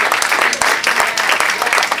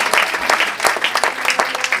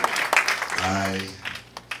 I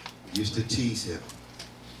used to tease him,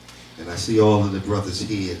 and I see all of the brothers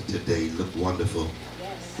here today look wonderful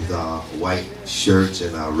with our white shirts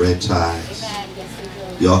and our red ties.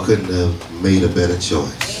 Y'all couldn't have made a better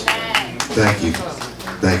choice. Thank you.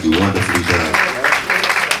 Thank you. Wonderfully done.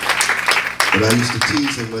 But I used to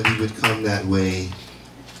tease him when he would come that way,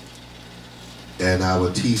 and I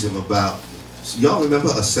would tease him about, y'all remember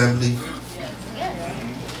assembly?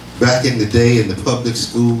 Back in the day in the public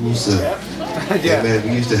schools, man,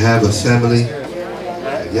 we used to have assembly.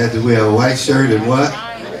 You had to wear a white shirt and what?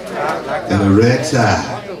 And a red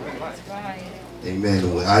tie. Amen.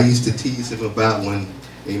 I used to tease him about when,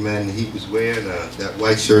 amen, he was wearing that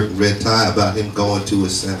white shirt and red tie, about him going to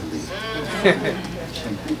assembly.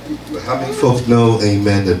 But how many folks know,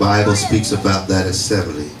 amen, the Bible speaks about that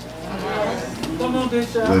assembly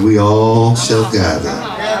where we all shall gather.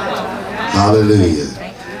 Hallelujah.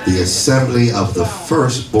 The assembly of the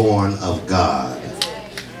firstborn of God.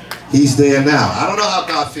 He's there now. I don't know how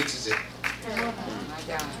God fixes it.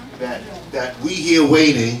 That we here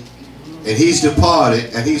waiting, and he's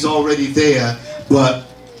departed, and he's already there, but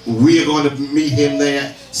we are going to meet him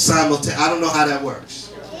there simultaneously. I don't know how that works.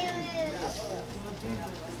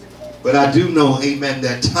 But I do know, amen,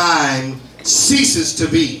 that time ceases to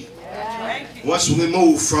be once we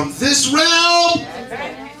move from this realm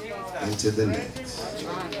into the next.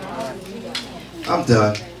 I'm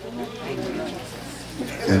done.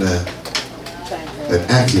 And an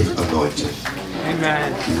active anointing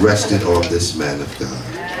rested on this man of God.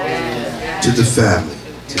 To the family,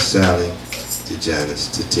 to Sally, to Janice,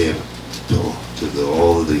 to Tim, to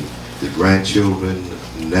all of the grandchildren,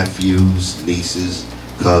 nephews, nieces,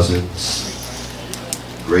 cousins,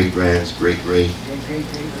 great-grands, great-great.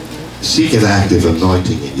 Seek an active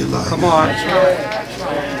anointing in your life. Come on.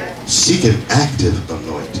 Seek an active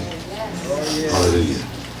anointing. Hallelujah.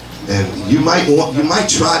 And you might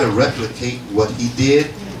try to replicate what he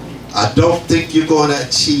did. I don't think you're going to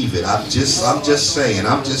achieve it. I'm just saying.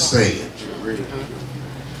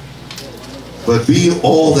 But be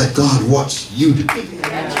all that God wants you to be. Can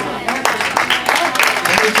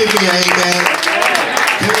you give me an amen?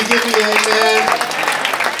 Can you give me an amen?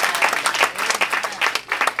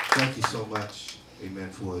 Thank you so much. amen,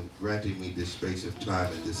 for granting me this space of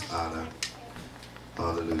time and this honor.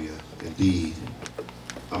 Hallelujah. Indeed,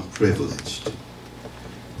 I'm privileged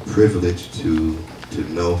to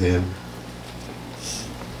know him,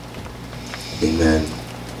 amen,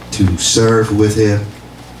 to serve with him,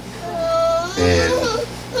 and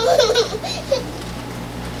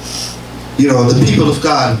you know, the people of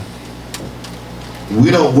God,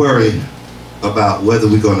 we don't worry about whether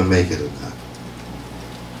we're going to make it or not.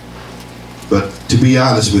 But to be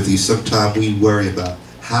honest with you, sometimes we worry about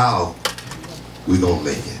how we're going to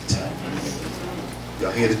make it.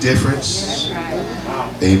 Y'all hear the difference?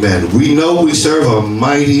 Amen. We know we serve a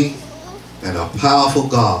mighty and a powerful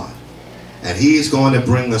God, and he is going to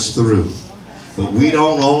bring us through. But we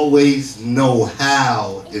don't always know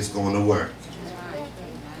how it's going to work.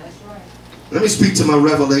 Let me speak to my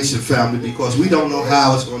Revelation family, because we don't know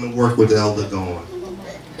how it's going to work with Elder gone.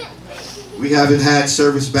 We haven't had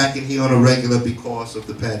service back in here on a regular because of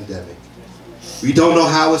the pandemic. We don't know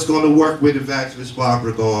how it's going to work with Evangelist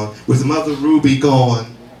Barbara gone, with Mother Ruby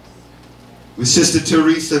gone, with Sister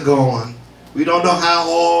Teresa gone. We don't know how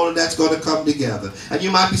all of that's going to come together. And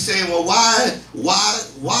you might be saying, well,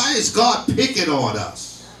 why is God picking on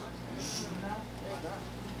us?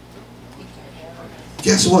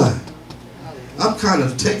 Guess what? I'm kind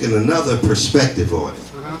of taking another perspective on it.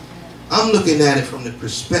 I'm looking at it from the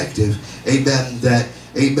perspective, amen, that,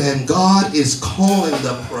 amen, God is calling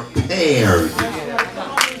the prepared.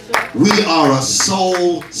 We are a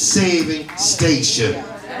soul-saving station.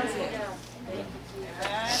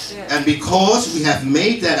 And because we have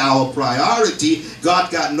made that our priority,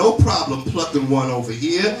 God got no problem plucking one over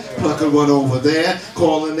here, plucking one over there,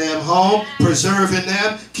 calling them home, preserving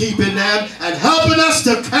them, keeping them, and helping us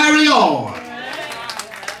to carry on.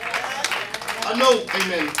 I know,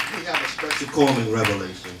 amen, we have a special calling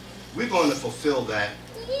revelation. We're going to fulfill that,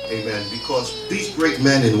 amen, because these great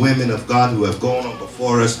men and women of God who have gone on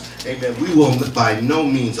before us, amen, we will by no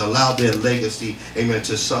means allow their legacy, amen,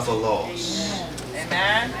 to suffer loss.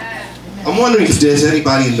 Amen. I'm wondering if there's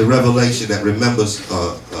anybody in the Revelation that remembers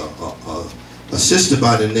a sister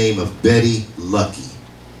by the name of Betty Lucky.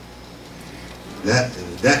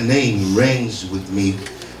 That name rings with me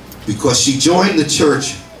because she joined the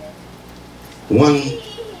church one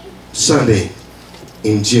Sunday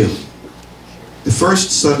in June. The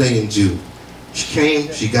first Sunday in June. She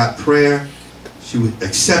came, she got prayer, she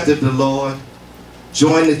accepted the Lord,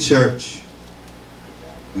 joined the church.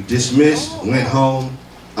 We dismissed, went home.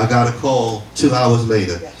 I got a call 2 hours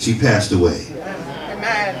later. She passed away.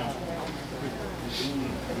 Amen.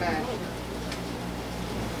 Amen.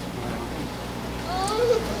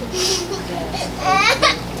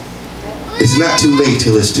 It's not too late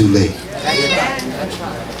till it's too late.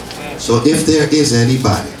 So if there is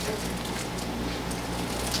anybody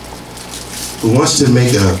who wants to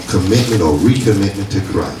make a commitment or recommitment to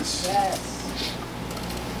Christ,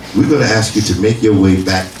 we're going to ask you to make your way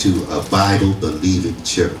back to a Bible-believing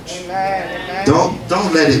church. Amen.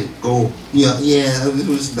 Don't let it go, yeah, it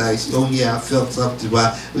was nice. Oh yeah, I felt something.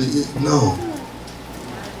 No.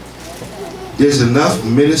 There's enough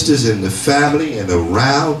ministers in the family and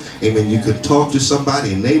around, amen, you could talk to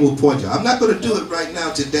somebody and they will point you. I'm not going to do it right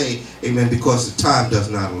now today, amen, because the time does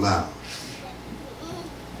not allow.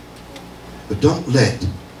 But don't let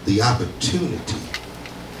the opportunity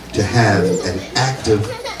to have an active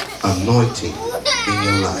anointing in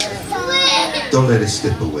your life, don't let it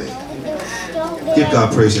slip away. Give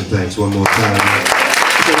God praise and thanks one more time.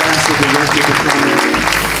 So ask the director to come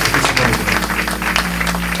in.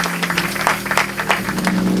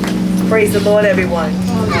 Praise the Lord, everyone.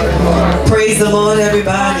 Praise the Lord,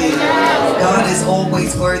 everybody. God is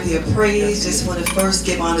always worthy of praise. Just want to first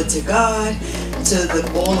give honor to God,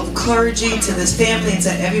 to all of clergy, to this family, and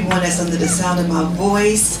to everyone that's under the sound of my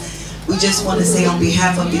voice. We just want to say on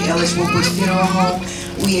behalf of the Ellis Woodward Funeral Home,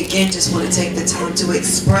 we again just want to take the time to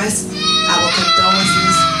express our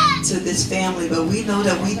condolences to this family. But we know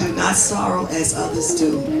that we do not sorrow as others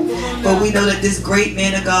do. But we know that this great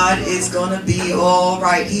man of God is going to be all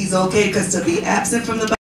right. He's okay, because to be absent from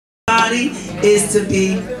the body is to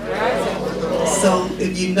be. So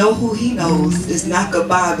if you know who he knows, it's not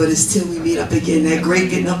goodbye, but it's till we meet up again, that great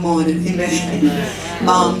getting up morning.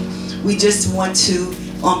 Amen. We just want to,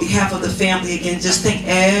 on behalf of the family, again, just thank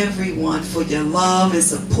everyone for your love and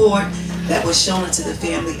support that was shown to the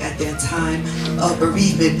family at their time of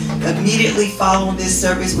bereavement. Immediately following this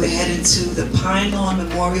service, we're headed to the Pine Lawn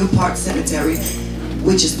Memorial Park Cemetery,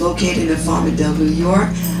 which is located in Farmingdale, New York.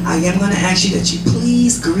 I am going to ask you that you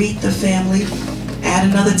please greet the family at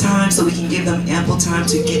another time so we can give them ample time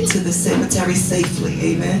to get to the cemetery safely.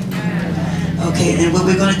 Amen. Okay, and what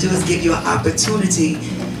we're going to do is give you an opportunity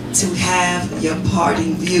to have your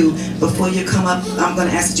parting view. Before you come up, I'm going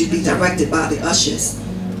to ask that you be directed by the ushers.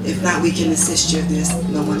 If not, we can assist you if there's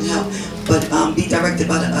no one help. But be directed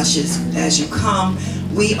by the ushers as you come.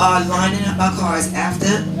 We are lining up our cars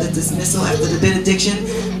after the dismissal, after the benediction.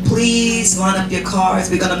 Please line up your cars.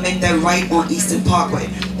 We're going to make that right on Eastern Parkway,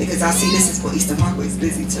 because I see this is for Eastern Parkway. It's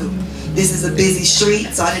busy too. This is a busy street,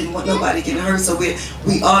 so I didn't want nobody getting hurt. So we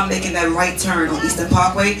are making that right turn on Eastern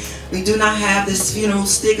Parkway. We do not have this funeral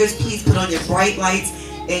stickers. Please put on your bright lights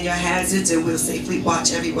and your hazards, and we'll safely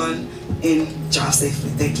watch everyone and drive safely.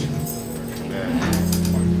 Thank you.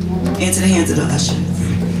 Into the hands of the ushers.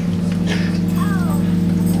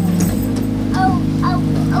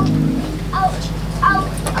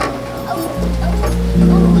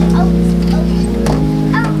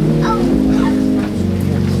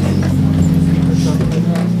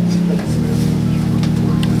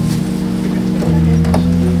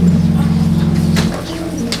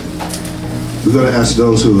 We're going to ask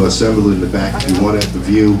those who are assembled in the back, if you want the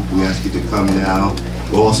view, we ask you to come now.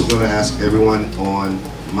 We're also going to ask everyone on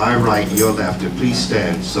my right, your left, to please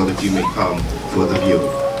stand so that you may come for the view.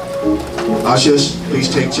 Ushers, please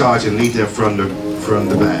take charge and lead them from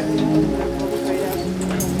the back.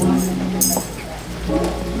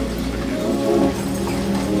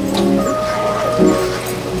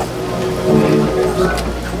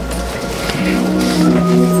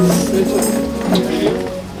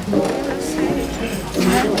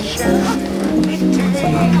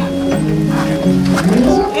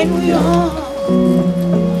 And we all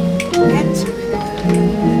get together.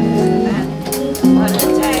 What a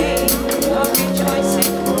day of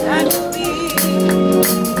rejoicing that will be.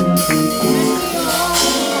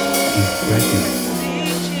 Thank you.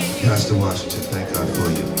 Pastor Washington, thank God for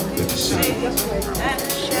you. Good to see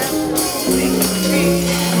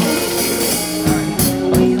you.